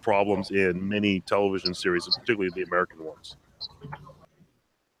one of the problems in many television series, particularly the American ones.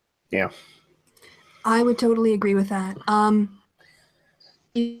 Yeah. I would totally agree with that.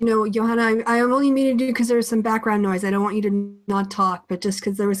 Johanna, I only muted you because there was some background noise. I don't want you to not talk, but just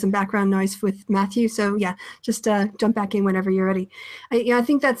because there was some background noise with Matthew. So yeah, just jump back in whenever you're ready. I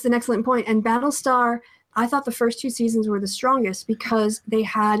think that's an excellent point. And Battlestar, I thought the first 2 seasons were the strongest because they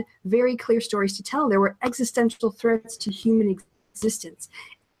had very clear stories to tell. There were existential threats to human existence,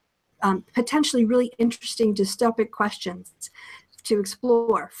 potentially really interesting dystopic questions to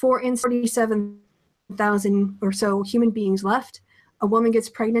explore. 47,000 or so human beings left. A woman gets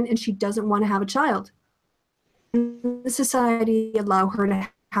pregnant and she doesn't want to have a child. The society allow her to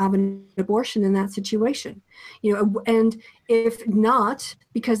have an abortion in that situation, and if not,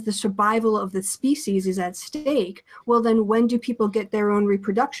 because the survival of the species is at stake, well, then when do people get their own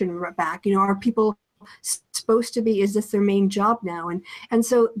reproduction back? Are people supposed to be, is this their main job now? And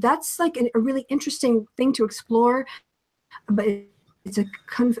so that's like a really interesting thing to explore, but it's the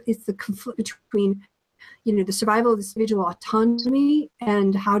conflict between the survival of this individual autonomy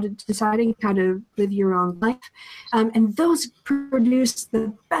and deciding how to live your own life. And those produce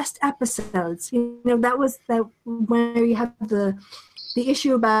the best episodes. That was where you have the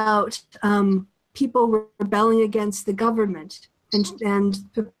issue about people rebelling against the government, and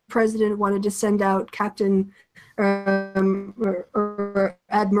the president wanted to send out Captain or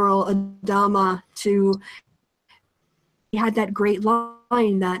Admiral Adama to. He had that great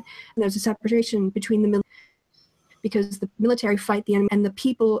line that there's a separation between the because the military fight the enemy and the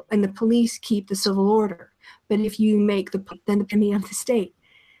people and the police keep the civil order. But if you make the enemy of the state,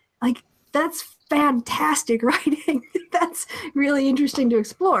 like, that's fantastic writing. That's really interesting to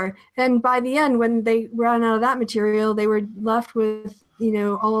explore. And by the end, when they ran out of that material, they were left with,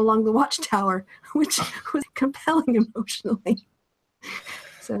 All Along the Watchtower, which was compelling emotionally.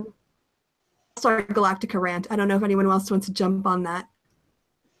 So, sorry, Galactica rant. I don't know if anyone else wants to jump on that.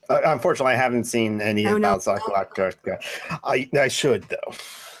 Unfortunately, I haven't seen any about Galactica. I should, though.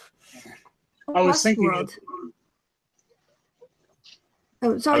 I was thinking.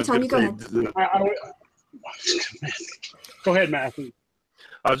 Oh, sorry, Tom, you go ahead. Go ahead, Matthew.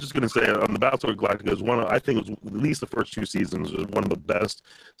 I was just going to say, on the Battlestar Galactica is I think it was at least the first 2 seasons was one of the best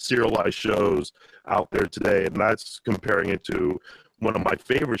serialized shows out there today, and that's comparing it to one of my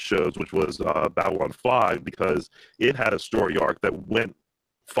favorite shows, which was Babylon 5, because it had a story arc that went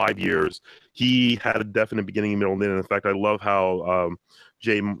 5 years. He had a definite beginning, middle, and end. In fact, I love how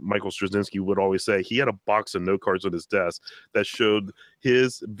J. Michael Straczynski would always say he had a box of note cards on his desk that showed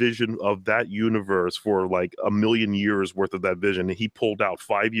his vision of that universe for like 1 million years worth of that vision. And he pulled out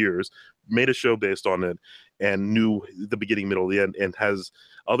 5 years, made a show based on it, and knew the beginning, middle, the end, and has,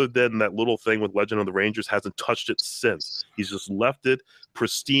 other than that little thing with Legend of the Rangers, hasn't touched it since. He's just left it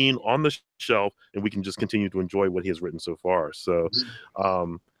pristine on the shelf, and we can just continue to enjoy what he has written so far. So,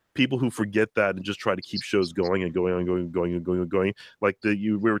 people who forget that and just try to keep shows going and going and going and going and going and going, like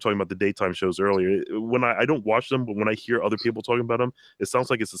we were talking about the daytime shows earlier. When I don't watch them, but when I hear other people talking about them, it sounds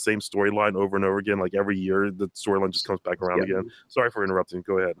like it's the same storyline over and over again. Like every year, the storyline just comes back around again. Sorry for interrupting.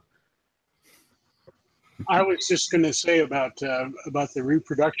 Go ahead. I was just going to say about the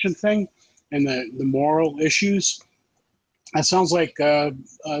reproduction thing and the moral issues. That sounds like the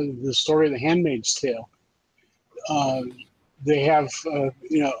story of The Handmaid's Tale. They have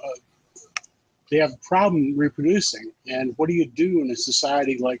they have a problem reproducing, and what do you do in a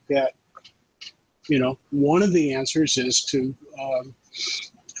society like that? One of the answers is to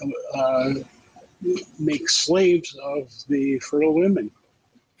make slaves of the fertile women.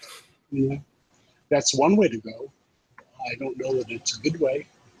 That's one way to go. I don't know that it's a good way.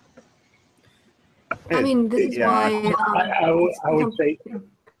 I mean, this is why I would say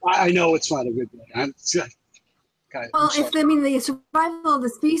I know it's not a good way. The survival of the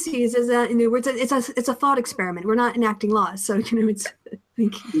species is it's a thought experiment. We're not enacting laws, so it's.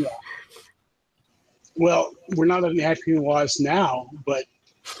 Yeah. Well, we're not enacting laws now, but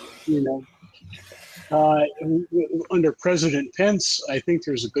under President Pence, I think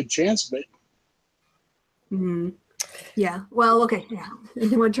there's a good chance of it. Mm-hmm. Yeah. Well, okay. Yeah. I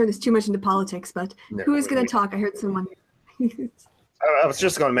don't want to turn this too much into politics, but who is going to talk? I heard someone. I was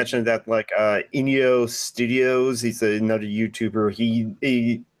just going to mention that, like, Inyo Studios, he's another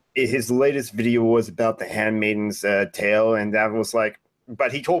YouTuber. His latest video was about The Handmaid's Tale, and that was like,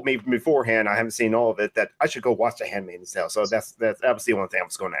 but he told me beforehand, I haven't seen all of it, that I should go watch The Handmaid's Tale. So that was the only thing I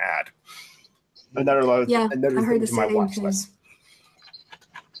was going to add. Another I heard the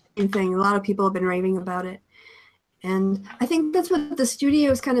same thing. A lot of people have been raving about it. And I think that's what the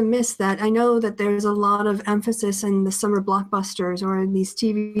studios kind of miss, that I know that there's a lot of emphasis in the summer blockbusters or in these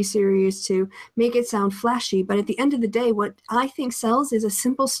TV series to make it sound flashy. But at the end of the day, what I think sells is a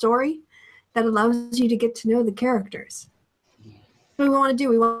simple story that allows you to get to know the characters. What we want to do,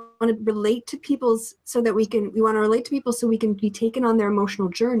 we want to relate to people so we can be taken on their emotional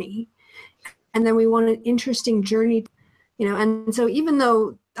journey. And then we want an interesting journey, and so even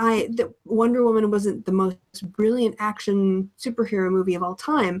though the Wonder Woman wasn't the most brilliant action superhero movie of all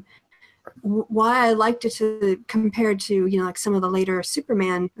time, why I liked it compared to like some of the later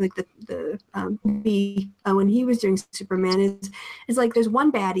Superman, like the when he was doing Superman, is like there's one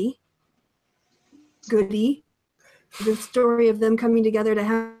baddie, goodie, the story of them coming together to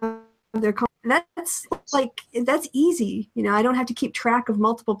have their that's easy. I don't have to keep track of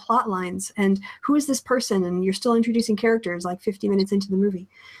multiple plot lines and who is this person, and you're still introducing characters like 50 minutes into the movie.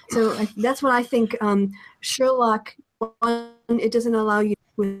 So that's what I think. Sherlock, it doesn't allow you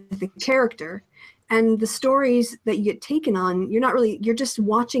with the character, and the stories that you get taken on, you're just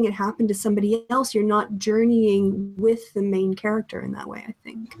watching it happen to somebody else. You're not journeying with the main character in that way, I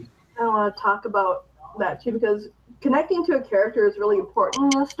think. I want to talk about that too, because connecting to a character is really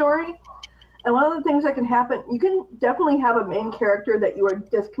important in the story. And one of the things that can happen, you can definitely have a main character that you are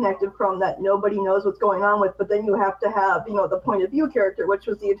disconnected from, that nobody knows what's going on with, but then you have to have, the point of view character, which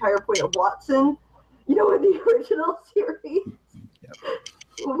was the entire point of Watson, in the original series,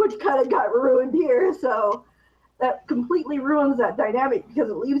 which kind of got ruined here. So that completely ruins that dynamic,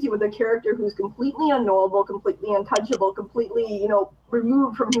 because it leaves you with a character who's completely unknowable, completely untouchable, completely,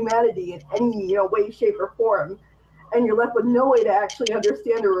 removed from humanity in any, way, shape, or form. And you're left with no way to actually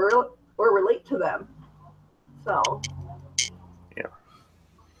understand or relate to them. So,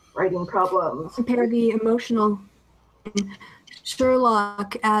 writing problems. Compare the emotional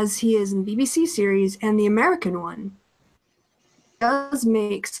Sherlock as he is in the BBC series and the American one. He does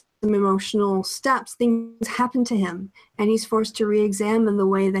make some emotional steps. Things happen to him, and he's forced to re-examine the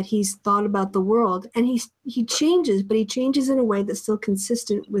way that he's thought about the world. And he changes, but he changes in a way that's still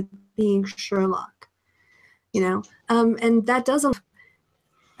consistent with being Sherlock. And that does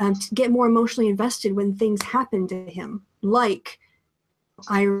to get more emotionally invested when things happen to him, like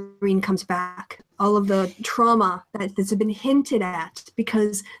Irene comes back, all of the trauma that's been hinted at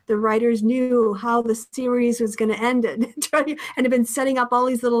because the writers knew how the series was going to end and have been setting up all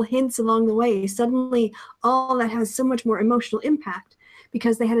these little hints along the way. Suddenly, all that has so much more emotional impact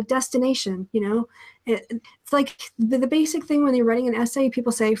because they had a destination, It's like the basic thing when you're writing an essay,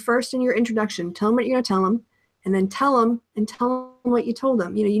 people say, first in your introduction, tell them what you're going to tell them, and then tell them what you told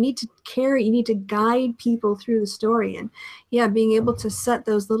them. You need to guide people through the story. And being able to set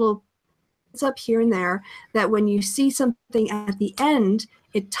those little bits up here and there, that when you see something at the end,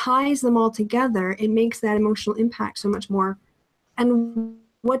 it ties them all together. It makes that emotional impact so much more. And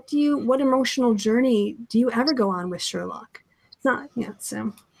what emotional journey do you ever go on with Sherlock? It's not,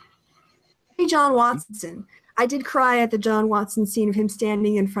 so. Hey, John Watson. I did cry at the John Watson scene of him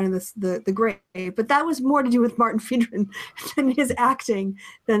standing in front of the grave, but that was more to do with Martin Friedman than his acting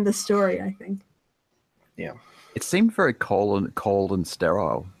than the story, I think. Yeah. It seemed very cold and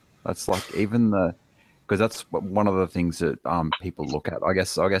sterile. That's like because that's one of the things that people look at. I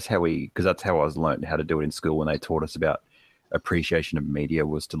guess because that's how I was learned how to do it in school when they taught us about appreciation of media,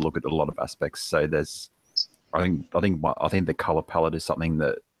 was to look at a lot of aspects. So I think the color palette is something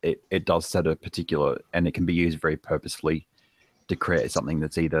that it does set a particular, and it can be used very purposefully to create something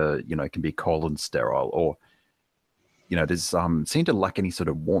that's either, can be cold and sterile, or, there's seem to lack any sort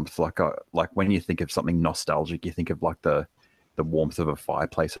of warmth. Like when you think of something nostalgic, you think of like the warmth of a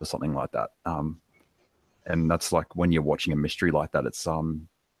fireplace or something like that. And that's like when you're watching a mystery like that, it's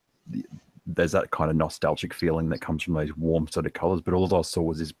there's that kind of nostalgic feeling that comes from those warm sort of colors. But all I saw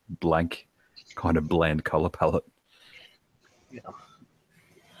was this blank, kind of bland color palette. Yeah.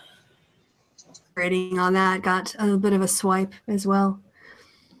 Rating on that got a bit of a swipe as well.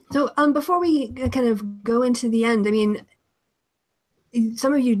 So before we kind of go into the end, I mean,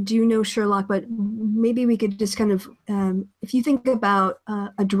 some of you do know Sherlock, but maybe we could just kind of, if you think about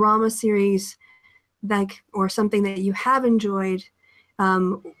a drama series or something that you have enjoyed,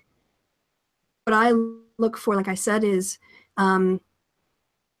 what I look for, like I said, is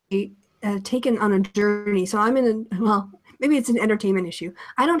taken on a journey. So I'm maybe it's an entertainment issue.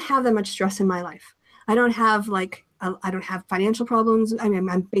 I don't have that much stress in my life. I don't have I don't have financial problems. I mean,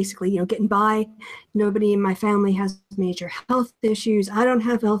 I'm basically, getting by. Nobody in my family has major health issues. I don't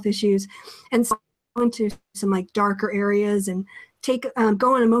have health issues. And so I go into some darker areas and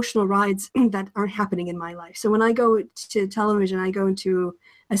go on emotional rides that aren't happening in my life. So when I go to television, I go into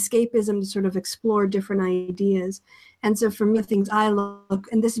escapism to sort of explore different ideas. And so for me, the things I look,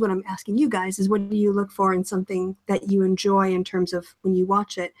 and this is what I'm asking you guys, is what do you look for in something that you enjoy in terms of when you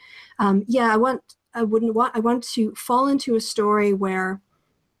watch it? I want to fall into a story where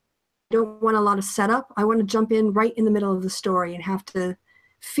I don't want a lot of setup. I want to jump in right in the middle of the story and have to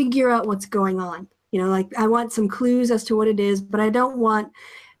figure out what's going on. I want some clues as to what it is, but I don't want,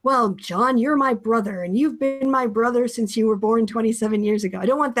 well, John, you're my brother, and you've been my brother since you were born 27 years ago. I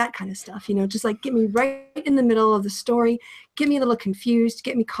don't want that kind of stuff, just get me right in the middle of the story, get me a little confused,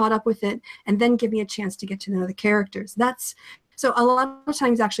 get me caught up with it, and then give me a chance to get to know the characters. So a lot of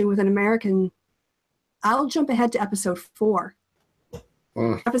times, actually, with an American, I'll jump ahead to episode 4.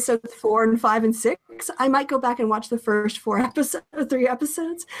 Episodes 4 and 5 and 6, I might go back and watch the first 3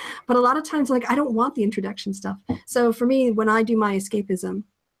 episodes, but a lot of times, I don't want the introduction stuff. So for me, when I do my escapism,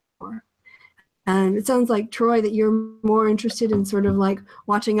 and it sounds like, Troy, that you're more interested in sort of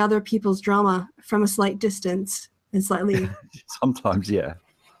watching other people's drama from a slight distance and slightly. Sometimes, yeah.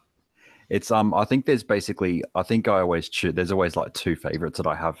 It's I think there's there's always 2 favorites that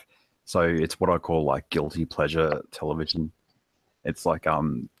I have. So it's what I call guilty pleasure television. It's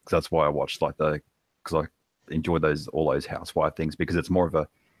that's why I watch the because I enjoy all those housewife things, because it's more of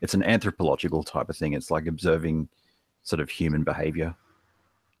it's an anthropological type of thing. It's like observing sort of human behavior.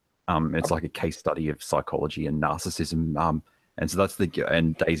 It's like a case study of psychology and narcissism. And so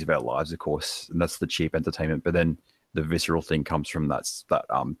and Days of Our Lives, of course, and that's the cheap entertainment. But then the visceral thing comes from that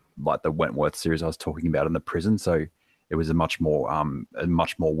like the Wentworth series I was talking about in the prison. So it was a much more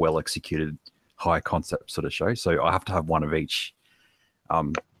well executed, high concept sort of show. So I have to have one of each. I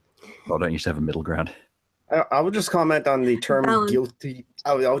don't used to have a middle ground. I would just comment on the term guilty.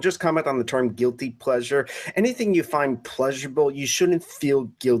 I'll just comment on the term guilty pleasure. Anything you find pleasurable, you shouldn't feel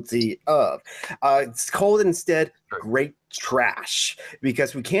guilty of. It's called instead great trash,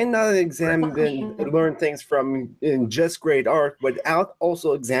 because we cannot examine and learn things from in just great art without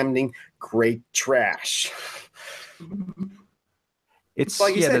also examining great trash. It's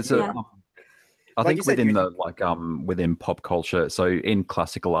like you said, I think within pop culture, so in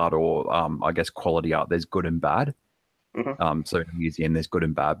classical art or I guess quality art, there's good and bad. Mm-hmm. So in a museum, there's good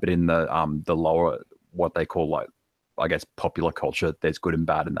and bad, but in the lower, what they call like, I guess, popular culture, there's good and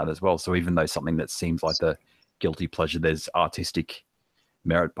bad in that as well. So even though something that seems like the guilty pleasure, there's artistic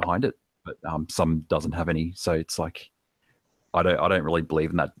merit behind it, but some doesn't have any. So it's like I don't really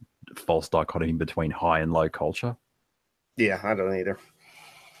believe in that false dichotomy between high and low culture. Yeah, I don't either.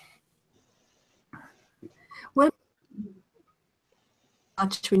 What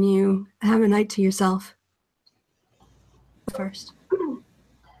watch when you have a night to yourself? First.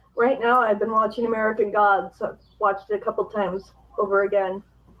 Right now, I've been watching American Gods. I've watched it a couple times over again.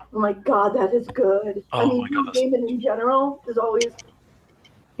 Oh my God, that is good. Oh, I mean, my God. Gaiman in general is always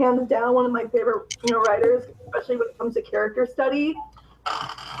hands down one of my favorite, writers, especially when it comes to character study.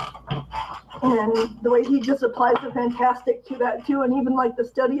 And the way he just applies the fantastic to that too, and even like the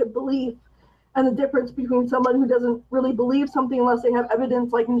study of belief and the difference between someone who doesn't really believe something unless they have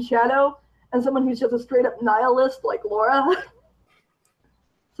evidence, like in Shadow, and someone who's just a straight up nihilist like Laura.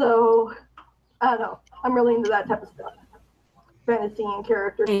 So, I don't know. I'm really into that type of stuff. Fantasy and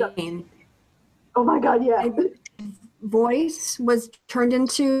character stuff. Oh my God, yeah. Voice was turned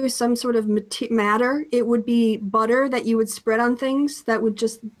into some sort of matter. It would be butter that you would spread on things that would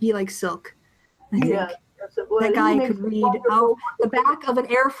just be like silk. I think. Yeah. That guy could read out the back of an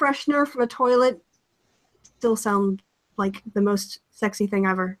air freshener from a toilet. Still sound like the most sexy thing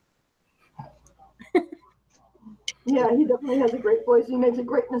ever. Yeah, he definitely has a great voice. He makes a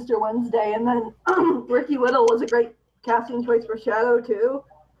great Mr. Wednesday. And then Ricky Whittle was a great casting choice for Shadow too.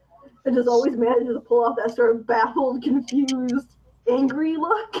 It just always manages to pull off that sort of baffled, confused, angry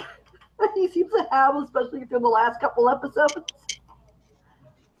look that he seems to have, especially through the last couple episodes.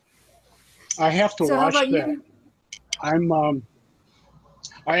 I have to watch that. You?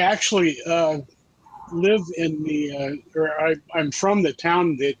 I actually live in I'm from the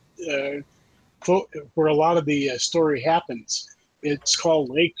town that where a lot of the story happens. It's called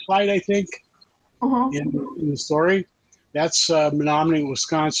Lakeside, I think, in the story. That's Menominee,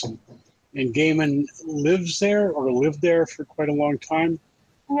 Wisconsin. And Gaiman lives there or lived there for quite a long time.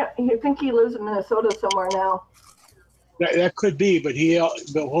 Yeah, I think he lives in Minnesota somewhere now. That could be, but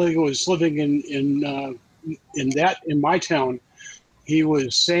while he was living in my town, he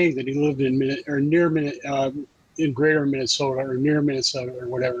was saying that he lived in greater Minnesota or near Minnesota or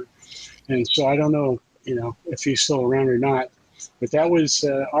whatever. And so I don't know, if he's still around or not. But that was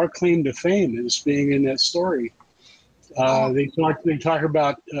our claim to fame, is being in that story. They talk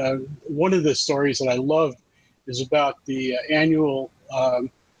about one of the stories that I love is about the annual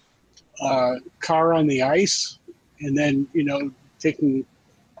car on the ice, and then taking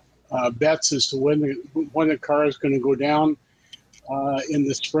bets as to when the car is going to go down in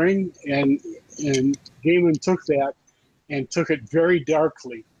the spring, and Gaiman took that and took it very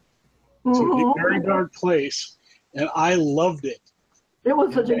darkly. So a very dark place, and I loved it. It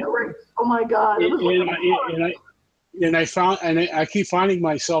was such a great. Oh my God! It was I keep finding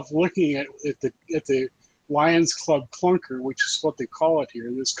myself looking at the Lions Club clunker, which is what they call it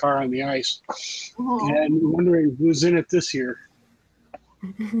here, this car on the ice, and wondering who's in it this year.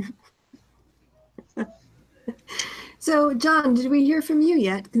 So, John, did we hear from you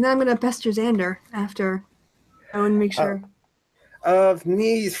yet? And then I'm going to pester Xander after. I want to make sure.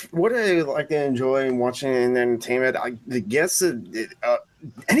 Me, what I like to enjoy in watching in entertainment, I guess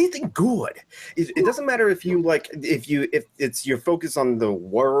anything good. It doesn't matter if it's your focus on the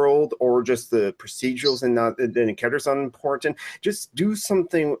world or just the procedurals and not the characters are unimportant. Just do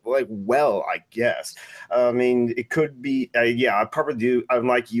something well, I guess. I mean, it could be I probably do. I'm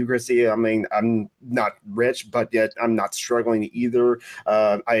like you, Chrissy. I mean, I'm not rich, but yet I'm not struggling either.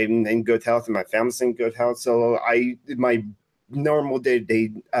 I'm in good health and my family's in good health, so my normal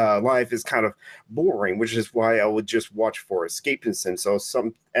day-to-day life is kind of boring, which is why I would just watch for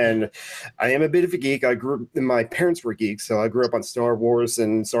escapism. And I am a bit of a geek. My parents were geeks, so I grew up on Star Wars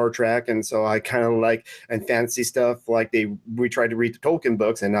and Star Trek, and so I kind of like and fantasy stuff. Like we tried to read the Tolkien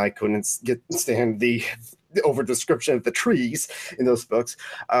books, and I couldn't stand the over description of the trees in those books.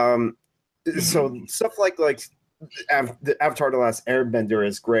 So stuff like the Avatar: The Last Airbender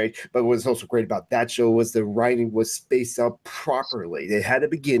is great, but what was also great about that show was the writing was spaced out properly. It had a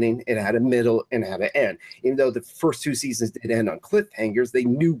beginning, it had a middle, and it had an end. Even though the first 2 seasons did end on cliffhangers, they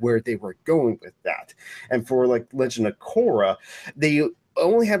knew where they were going with that. And for like Legend of Korra, they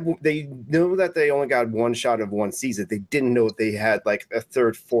know that they only got one shot of one season. They didn't know they had like a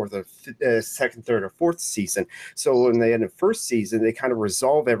third, fourth, or second, third, or fourth season. So when they had the first season, they kind of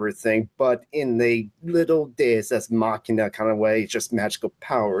resolve everything, but in the little Deus Ex Machina kind of way, just magical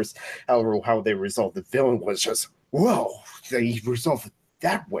powers. However, how they resolved the villain was just, whoa, they resolved it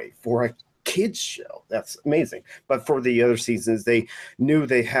that way for a kids show. That's amazing. But for the other seasons, they knew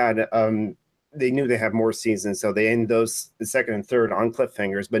they had more seasons, so they end those the second and third on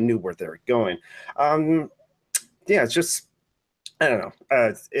cliffhangers, but knew where they were going. It's just, I don't know.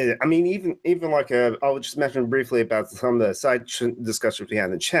 I mean, even like I'll just mention briefly about some of the side discussions we had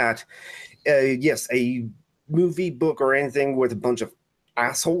in the chat. Yes, a movie, book, or anything with a bunch of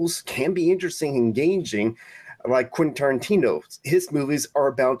assholes can be interesting, engaging. Like Quentin Tarantino, his movies are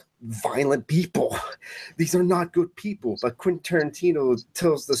about violent people. These are not good people, but Quentin Tarantino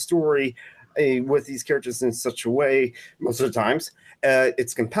tells the story with these characters in such a way, most of the times,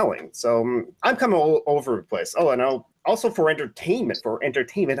 it's compelling. So I'm kind of all over the place. Oh, and also for entertainment,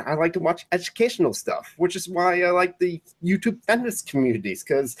 I like to watch educational stuff, which is why I like the YouTube feminist communities,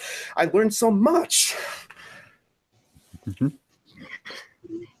 because I learned so much. Mm-hmm.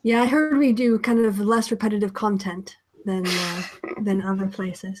 Yeah, I heard we do kind of less repetitive content than other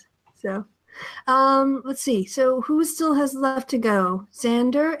places. So, let's see. So, who still has left to go?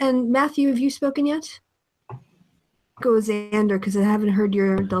 Xander and Matthew. Have you spoken yet? Go with Xander because I haven't heard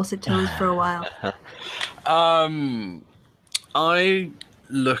your dulcet tones for a while. I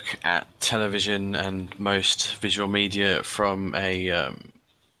look at television and most visual media from a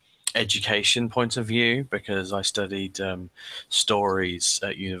education point of view because I studied stories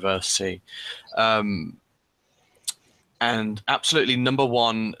at university. And absolutely number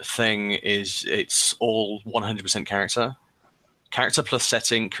one thing is it's all 100% character. Character plus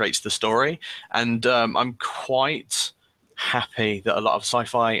setting creates the story. And I'm quite happy that a lot of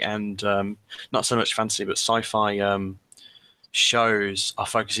sci-fi and not so much fantasy, but sci-fi shows are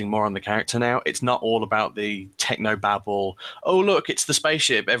focusing more on the character now. It's not all about the techno babble. Oh, look, it's the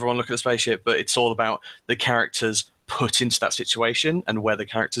spaceship. Everyone look at the spaceship. But it's all about the characters put into that situation and where the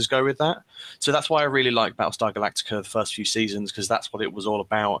characters go with that. So that's why I really like Battlestar Galactica the first few seasons, because that's what it was all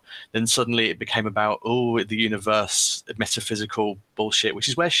about. Then suddenly it became about, the universe, metaphysical bullshit, which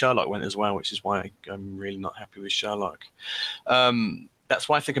is where Sherlock went as well, which is why I'm really not happy with Sherlock. That's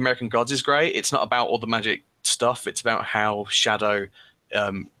why I think American Gods is great. It's not about all the magic stuff. It's about how Shadow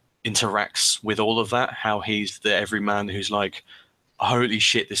interacts with all of that, how he's the everyman who's like, holy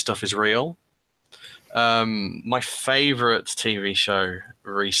shit, this stuff is real. My favorite TV show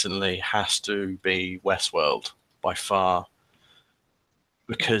recently has to be Westworld by far,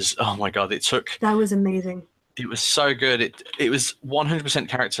 because oh my god, that was amazing. It was so good. It was 100%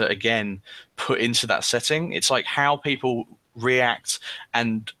 character again put into that setting. It's like how people react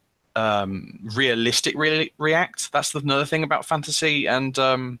and realistic react. That's another thing about fantasy and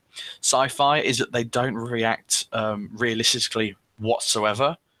sci-fi is that they don't react realistically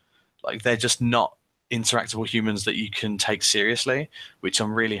whatsoever. Like they're just not interactable humans that you can take seriously, which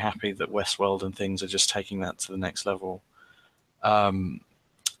I'm really happy that Westworld and things are just taking that to the next level.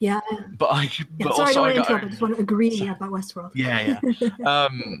 Yeah. But sorry, also I don't want to interrupt. I just want to agree about Westworld. Yeah.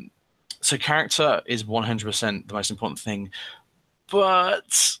 So character is 100% the most important thing.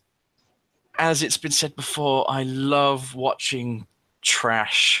 But as it's been said before, I love watching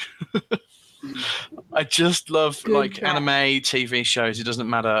trash. I just love trash. Anime, TV shows. It doesn't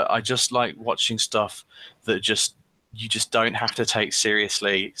matter. I just like watching stuff that you just don't have to take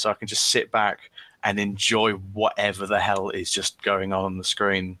seriously. So I can just sit back and enjoy whatever the hell is just going on the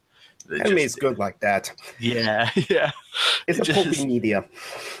screen. Anime is good like that. Yeah. It's a pulpy media.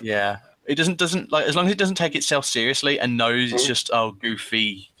 Yeah. It doesn't like, as long as it doesn't take itself seriously and knows it's just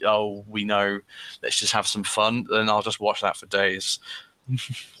goofy, we know, let's just have some fun, then I'll just watch that for days.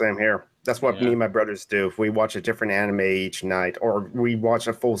 Same here. That's what me and my brothers do. We watch a different anime each night, or we watch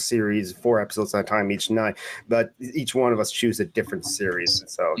a full series, 4 episodes at a time each night, but each one of us choose a different series.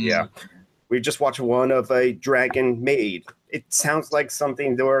 So we just watched one of a Dragon Maid, it sounds like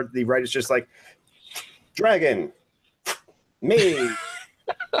something where the writer's just like, dragon, me,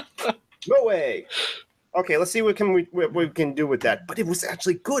 no way. Okay, let's see what we can do with that. But it was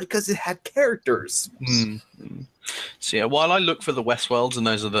actually good because it had characters. So yeah, while I look for the Westworlds, and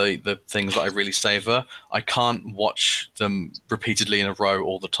those are the things that I really savor, I can't watch them repeatedly in a row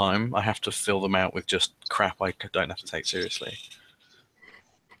all the time. I have to fill them out with just crap I don't have to take seriously.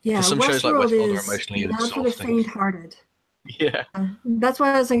 Yeah, some shows like Westworld are emotionally not for the exhausting. faint-hearted. Yeah. That's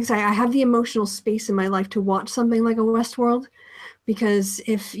why I was going to say I have the emotional space in my life to watch something like a Westworld, because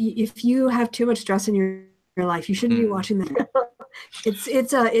if you have too much stress in your life, you shouldn't be watching that.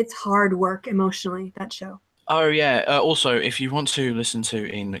 It's hard work emotionally, that show. Oh yeah. Also, if you want to listen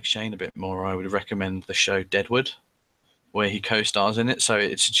to Ian McShane a bit more, I would recommend the show Deadwood, where he co-stars in it. So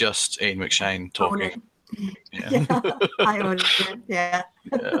it's just Ian McShane talking. Yeah, I own it. Yeah.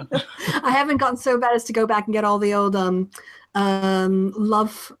 Yeah. I haven't gotten so bad as to go back and get all the old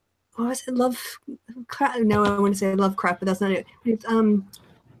love. What was it? Love crap? No, I want to say love crap, but that's not it. It's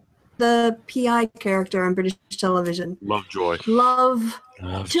the PI character on British television. Lovejoy.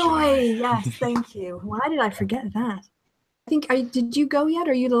 Lovejoy. Yes, thank you. Why did I forget that? I think. Did you go yet?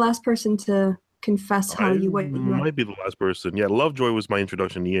 Or are you the last person to confess how you went? Might be the last person. Yeah, Lovejoy was my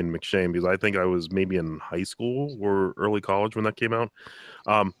introduction to Ian McShane because I think I was maybe in high school or early college when that came out.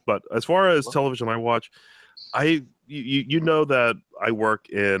 But as far as television I watch, you know that I work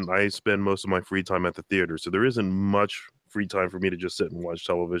and I spend most of my free time at the theater, so there isn't much free time for me to just sit and watch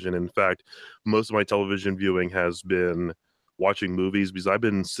television. In fact, most of my television viewing has been watching movies because I've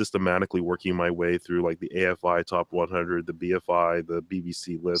been systematically working my way through like the AFI Top 100, the BFI, the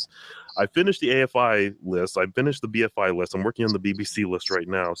BBC list. I finished the AFI list. I finished the BFI list. I'm working on the BBC list right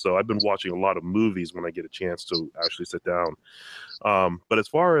now. So I've been watching a lot of movies when I get a chance to actually sit down. But as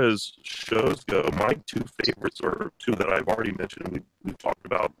far as shows go, my two favorites are two that I've already mentioned. We've talked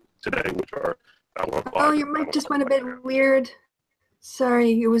about today, which are Babylon 5. Oh, your mic just went a bit weird.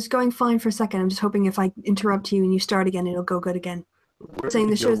 Sorry, it was going fine for a second. I'm just hoping if I interrupt you and you start again, it'll go good again.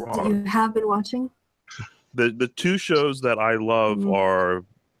 Saying the shows that you have been watching? The two shows that I love are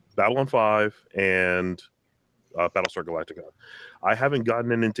Babylon 5 and Battlestar Galactica. I haven't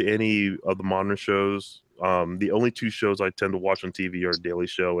gotten into any of the modern shows. The only two shows I tend to watch on TV are Daily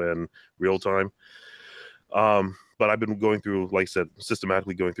Show and Real Time. But I've been going through, like I said,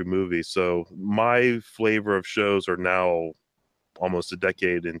 systematically going through movies. So my flavor of shows are now almost a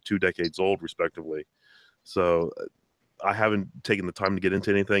decade and 2 decades old, respectively. So I haven't taken the time to get into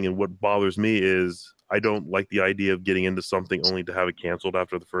anything. And what bothers me is I don't like the idea of getting into something only to have it canceled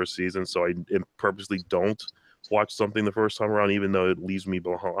after the first season. So I purposely don't watch something the first time around, even though it leaves me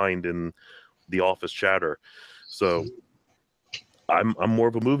behind in the office chatter. So I'm more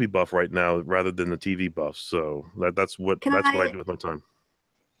of a movie buff right now rather than a TV buff. So that's what I do with my time.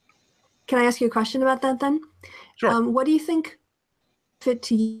 Can I ask you a question about that then? Sure. What do you think fit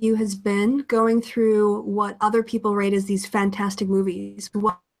to you has been going through what other people rate as these fantastic movies?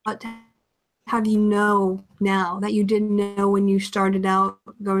 What have you know now that you didn't know when you started out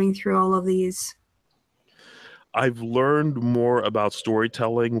going through all of these? I've learned more about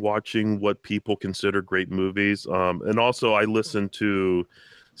storytelling, watching what people consider great movies. And also I listen to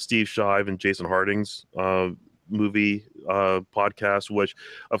Steve Shive and Jason Harding's movie podcast, which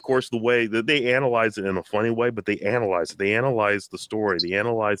of course the way that they analyze it in a funny way, but they analyze the story, they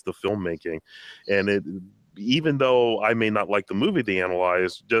analyze the filmmaking. And even though I may not like the movie they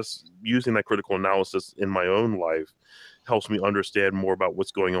analyze, just using that critical analysis in my own life helps me understand more about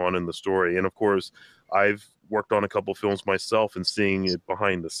what's going on in the story. And of course, I've worked on a couple films myself and seeing it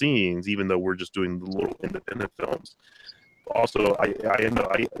behind the scenes, even though we're just doing the little independent films. Also,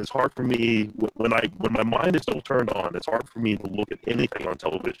 it's hard for me when my mind is still turned on. It's hard for me to look at anything on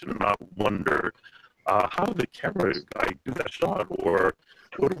television and not wonder how did the camera guy do that shot, or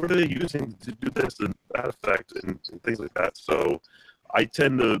what are they using to do this and that effect and things like that. So I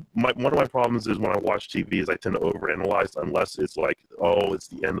tend to one of my problems is when I watch TV is I tend to overanalyze unless it's like, oh, it's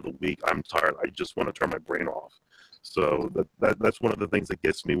the end of the week, I'm tired, I just want to turn my brain off. So that's one of the things that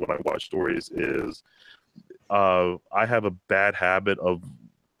gets me when I watch stories is I have a bad habit of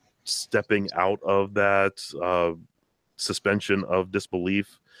stepping out of that suspension of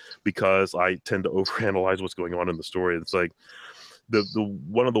disbelief because I tend to overanalyze what's going on in the story. It's like the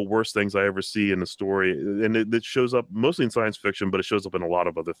one of the worst things I ever see in a story, and it shows up mostly in science fiction, but it shows up in a lot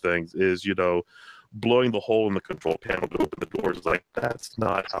of other things, is, blowing the hole in the control panel to open the doors. It's like, that's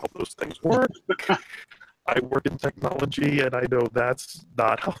not how those things work. I work in technology, and I know that's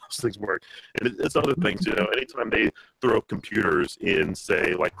not how those things work. And it's other things, anytime they throw computers in,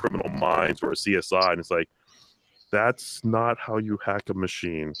 say, like Criminal Minds or a CSI, and it's like, That's not how you hack a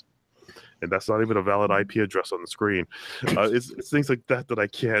machine. And that's not even a valid IP address on the screen. It's things like that that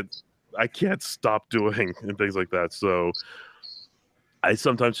I can't stop doing and things like that. So I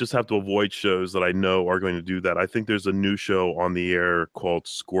sometimes just have to avoid shows that I know are going to do that. I think there's a new show on the air called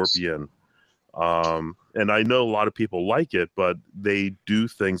Scorpion. And I know a lot of people like it, but they do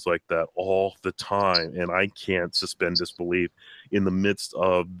things like that all the time. And I can't suspend disbelief in the midst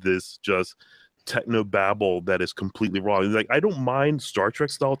of this just technobabble that is completely wrong. Like, I don't mind Star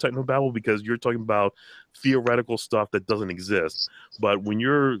Trek style technobabble because you're talking about theoretical stuff that doesn't exist. But when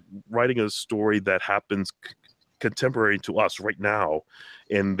you're writing a story that happens contemporary to us right now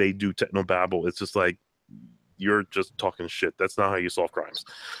and they do technobabble, it's just like, you're just talking shit. That's not how you solve crimes.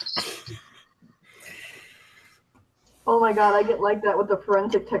 Oh my god, I get like that with the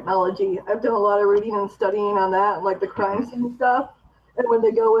forensic technology. I've done a lot of reading and studying on that, like the crime scene stuff. And when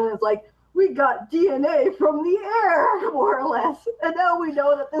they go in, it's like, we got DNA from the air, more or less. And now we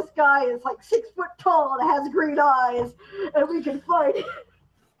know that this guy is like 6 foot tall and has green eyes, and we can find it.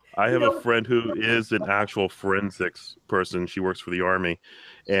 I have a friend who is an actual forensics person. She works for the Army.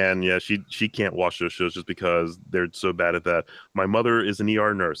 And yeah, she can't watch those shows just because they're so bad at that. My mother is an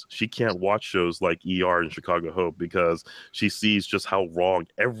ER nurse. She can't watch shows like ER and Chicago Hope because she sees just how wrong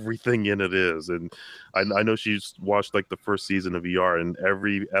everything in it is. And I know she's watched like the first season of ER, and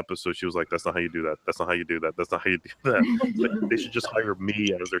every episode she was like, that's not how you do that. That's not how you do that. That's not how you do that. Like, they should just hire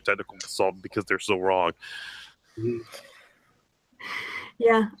me as their technical consultant because they're so wrong.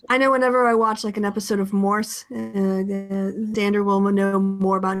 Yeah, I know whenever I watch like an episode of Morse, Xander will know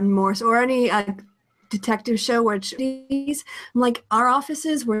more about Morse or any detective show where I'm like, our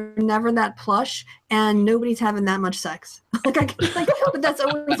offices were never that plush and nobody's having that much sex. Like, I can, like, but that's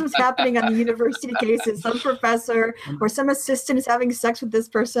always what's happening on the university cases. Some professor or some assistant is having sex with this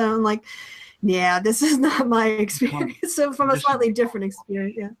person. I'm like, yeah, this is not my experience. So from a slightly different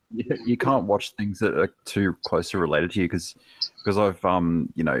experience, yeah. You can't watch things that are too closely related to you because I've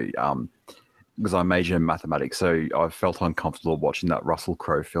because I major in mathematics, so I felt uncomfortable watching that Russell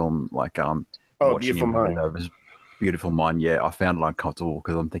Crowe film, like watching Beautiful Mind. Beautiful Mind. Yeah, I found it uncomfortable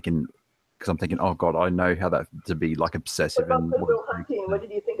because I'm thinking, oh god, I know how that to be like obsessive. What about And Good Will Hunting? What did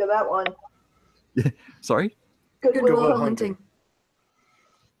you think of that one? Sorry. Good Will Hunting.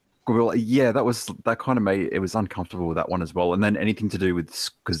 Well, yeah, that kind of made it was uncomfortable with that one as well. And then anything to do with,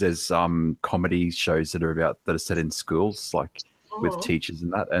 because there's comedy shows that are set in schools, like with teachers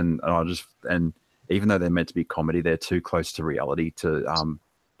and that, and even though they're meant to be comedy, they're too close to reality to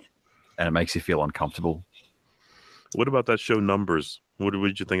and it makes you feel uncomfortable. What about that show Numbers? What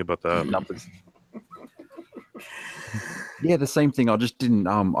did you think about that? Numbers. Yeah, the same thing. I just didn't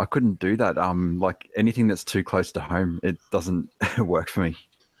I couldn't do that. Like anything that's too close to home, it doesn't work for me.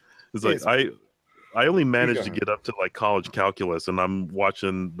 It's like I only managed to get up to like college calculus, and I'm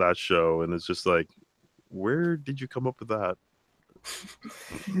watching that show, and it's just like, where did you come up with that?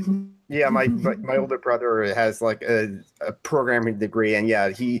 Yeah, my older brother has like a programming degree, and yeah,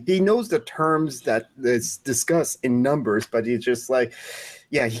 he knows the terms that is discussed in Numbers, but he's just like,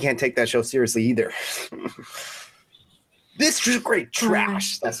 yeah, he can't take that show seriously either. This is great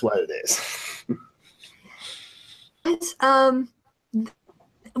trash. That's what it is. It's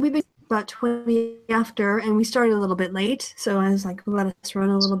we've been about 20 after, and we started a little bit late, so I was like, let us run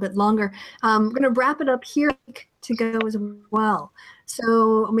a little bit longer. We're going to wrap it up here to go as well.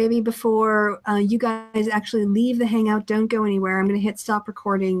 So maybe before you guys actually leave the Hangout, don't go anywhere. I'm going to hit stop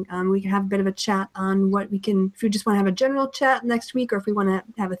recording. We can have a bit of a chat on what we can, if we just want to have a general chat next week or if we want to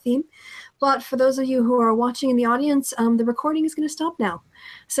have a theme. But for those of you who are watching in the audience, the recording is going to stop now.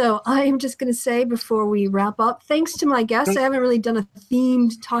 So I'm just going to say before we wrap up, thanks to my guests. I haven't really done a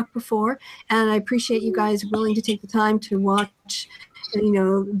themed talk before, and I appreciate you guys willing to take the time to watch, you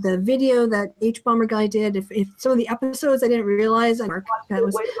know, the video that H-Bomber guy did. If some of the episodes I didn't realize, that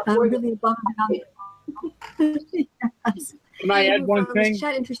was really above and beyond. Yes. Can I add one thing?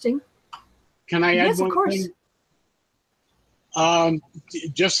 Chat interesting. Can I add yes, one of course. thing?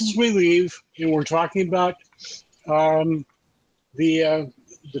 Just as we leave, and we're talking about the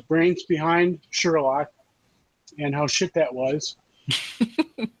brains behind Sherlock and how shit that was.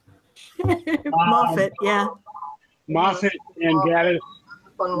 Moffat, yeah. Moffat and Gaddis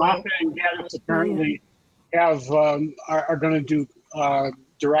apparently are going to do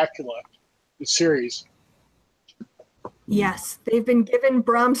Dracula, the series. Yes, they've been given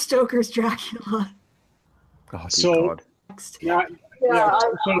Bram Stoker's Dracula. Oh, God. So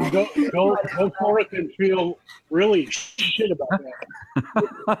go forth and feel really shit about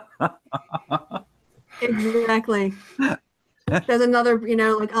that. Exactly. There's another,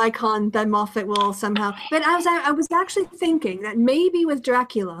 like icon that Moffat will somehow. But I was actually thinking that maybe with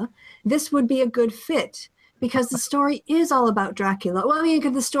Dracula, this would be a good fit because the story is all about Dracula. Well, I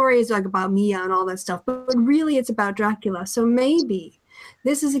mean, the story is like about Mia and all that stuff, but really it's about Dracula. So maybe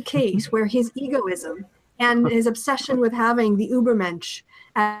this is a case where his egoism and his obsession with having the Ubermensch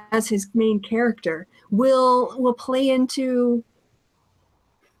as his main character will play into.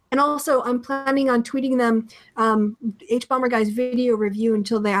 And also, I'm planning on tweeting them H-Bomber Guy's video review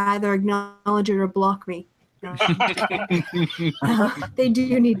until they either acknowledge it or block me. They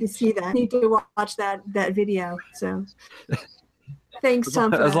do need to see that. Need to watch that video. So, thanks,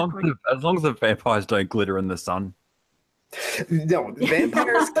 Tom. As long as the vampires don't glitter in the sun. No,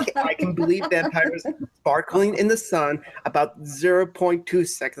 vampires. I can believe vampires sparkling in the sun about 0.2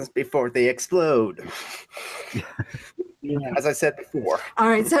 seconds before they explode. Yeah. As I said before. All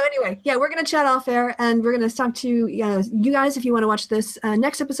right. So anyway, yeah, we're going to chat off air, and we're going to talk to you guys if you want to watch this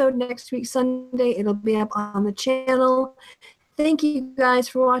next episode next week, Sunday. It'll be up on the channel. Thank you guys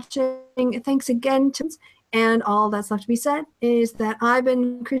for watching. Thanks again. And all that's left to be said is that I've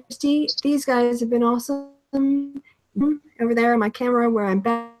been Christy. These guys have been awesome over there on my camera where I'm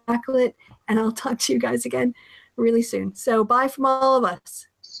backlit, and I'll talk to you guys again really soon. So bye from all of us.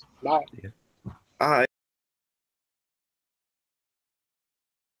 Bye. Bye.